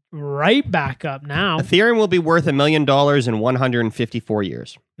fucking right back up now. Ethereum will be worth $1 million in 154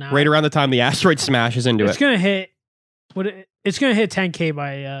 years. Now, Right around the time the asteroid smashes into it's it. gonna hit. It's gonna hit 10K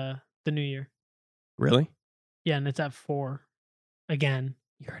by the new year. Really? Yeah, and it's at 4 again.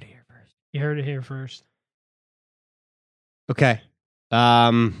 You heard it here first. You heard it here first. Okay.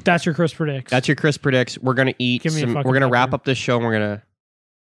 That's your Chris predicts. That's your Chris predicts. We're gonna eat. Give me a We're fucking gonna wrap pepper. up this show. And we're gonna.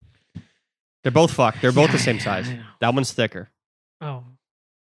 They're both fucked. They're both Yeah, the same yeah, size. I know. That one's thicker. Oh,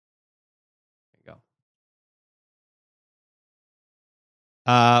 There you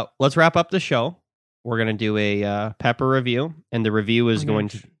go. Let's wrap up the show. We're gonna do a pepper review, and the review is I'm going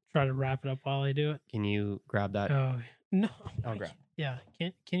gonna to. try to wrap it up while I do it. Can you grab that? Oh no! I'll grab. Yeah,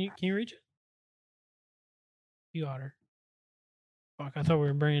 can you reach it? You got her. Fuck! I thought we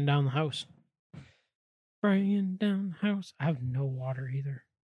were bringing down the house. Bringing down the house. I have no water either.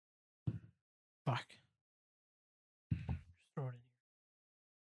 Fuck. Throw it in here.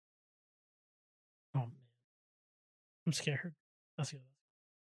 Oh man, I'm scared. Let's go.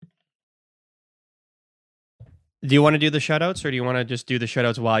 Do you want to do the shutouts, or do you want to just do the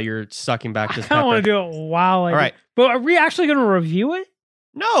shutouts while you're sucking back this I don't want pepper? to do it while I. All right. But are we actually going to review it?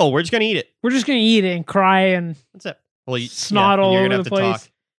 No, we're just gonna eat it. We're just going to eat it and cry and That's it. Well, snot all you're over gonna the have to place.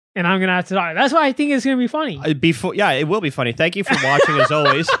 talk. And I'm going to have to talk. That's why I think it's going to be funny. Yeah, it will be funny. Thank you for watching as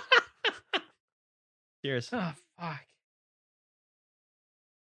always. Cheers. Oh, fuck.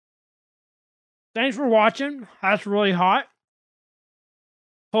 Thanks for watching. That's really hot.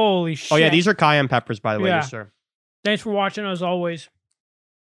 Holy shit. Oh yeah, these are cayenne peppers, by the way. Yeah. Yes, sir. Thanks for watching, as always.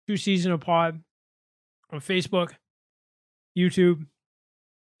 2Cs in a pod on Facebook, YouTube,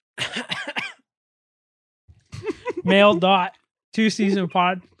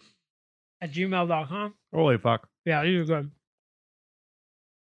 mail.2seasonpod at gmail.com. Holy fuck. Yeah, these are good.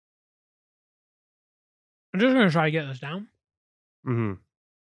 I'm just going to try to get this down. Mm-hmm.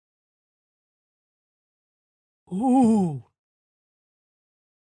 Ooh.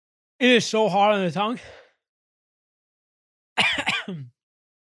 It is so hot on the tongue.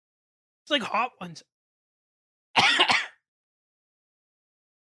 It's like hot ones.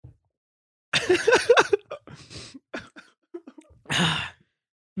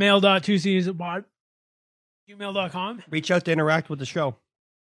 Mail.2seasonpod gmail.com. Reach out to interact with the show.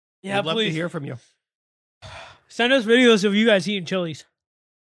 Yeah, We'd love please. to hear from you. Send us videos of you guys eating chilies.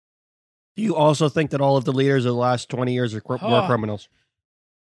 Do you also think that all of the leaders of the last 20 years are war criminals?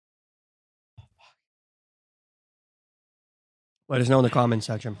 Let us know in the comments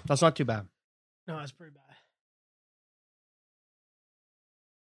section. That's not too bad. No, that's pretty bad.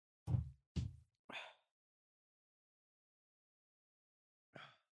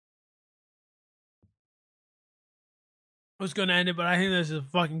 I was going to end it, but I think this is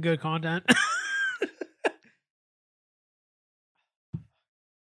fucking good content.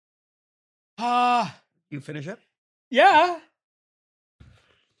 You finish it? Yeah. I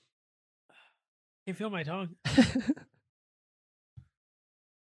can feel my tongue.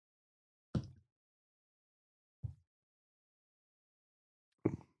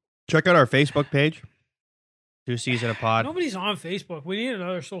 Check out our Facebook page. 2Cs in a pod. Nobody's on Facebook. We need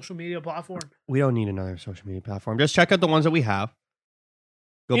another social media platform. We don't need another social media platform. Just check out the ones that we have.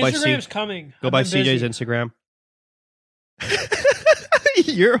 Go by Instagram's coming. Go I've by been CJ's busy. Instagram.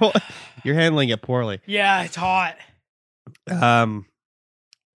 You're handling it poorly. Yeah, it's hot.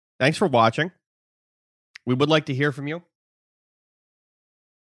 Thanks for watching. We would like to hear from you.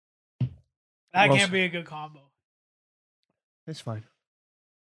 That Well, can't be a good combo. It's fine.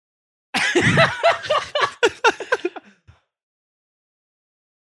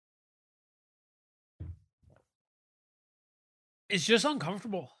 It's just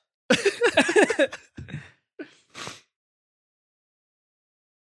uncomfortable.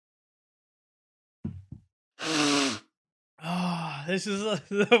 Oh, this is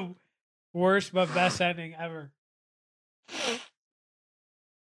the worst but best ending ever. It's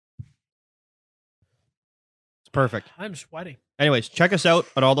perfect. I'm sweating. Anyways, check us out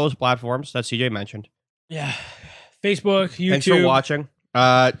on all those platforms that CJ mentioned. Yeah. Facebook, YouTube. Thanks for watching.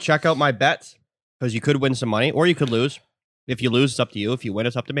 Check out my bets because you could win some money or you could lose. If you lose, it's up to you. If you win,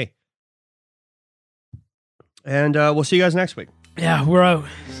 it's up to me. And we'll see you guys next week. Yeah, we're out.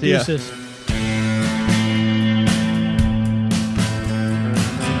 See ya. Deuces.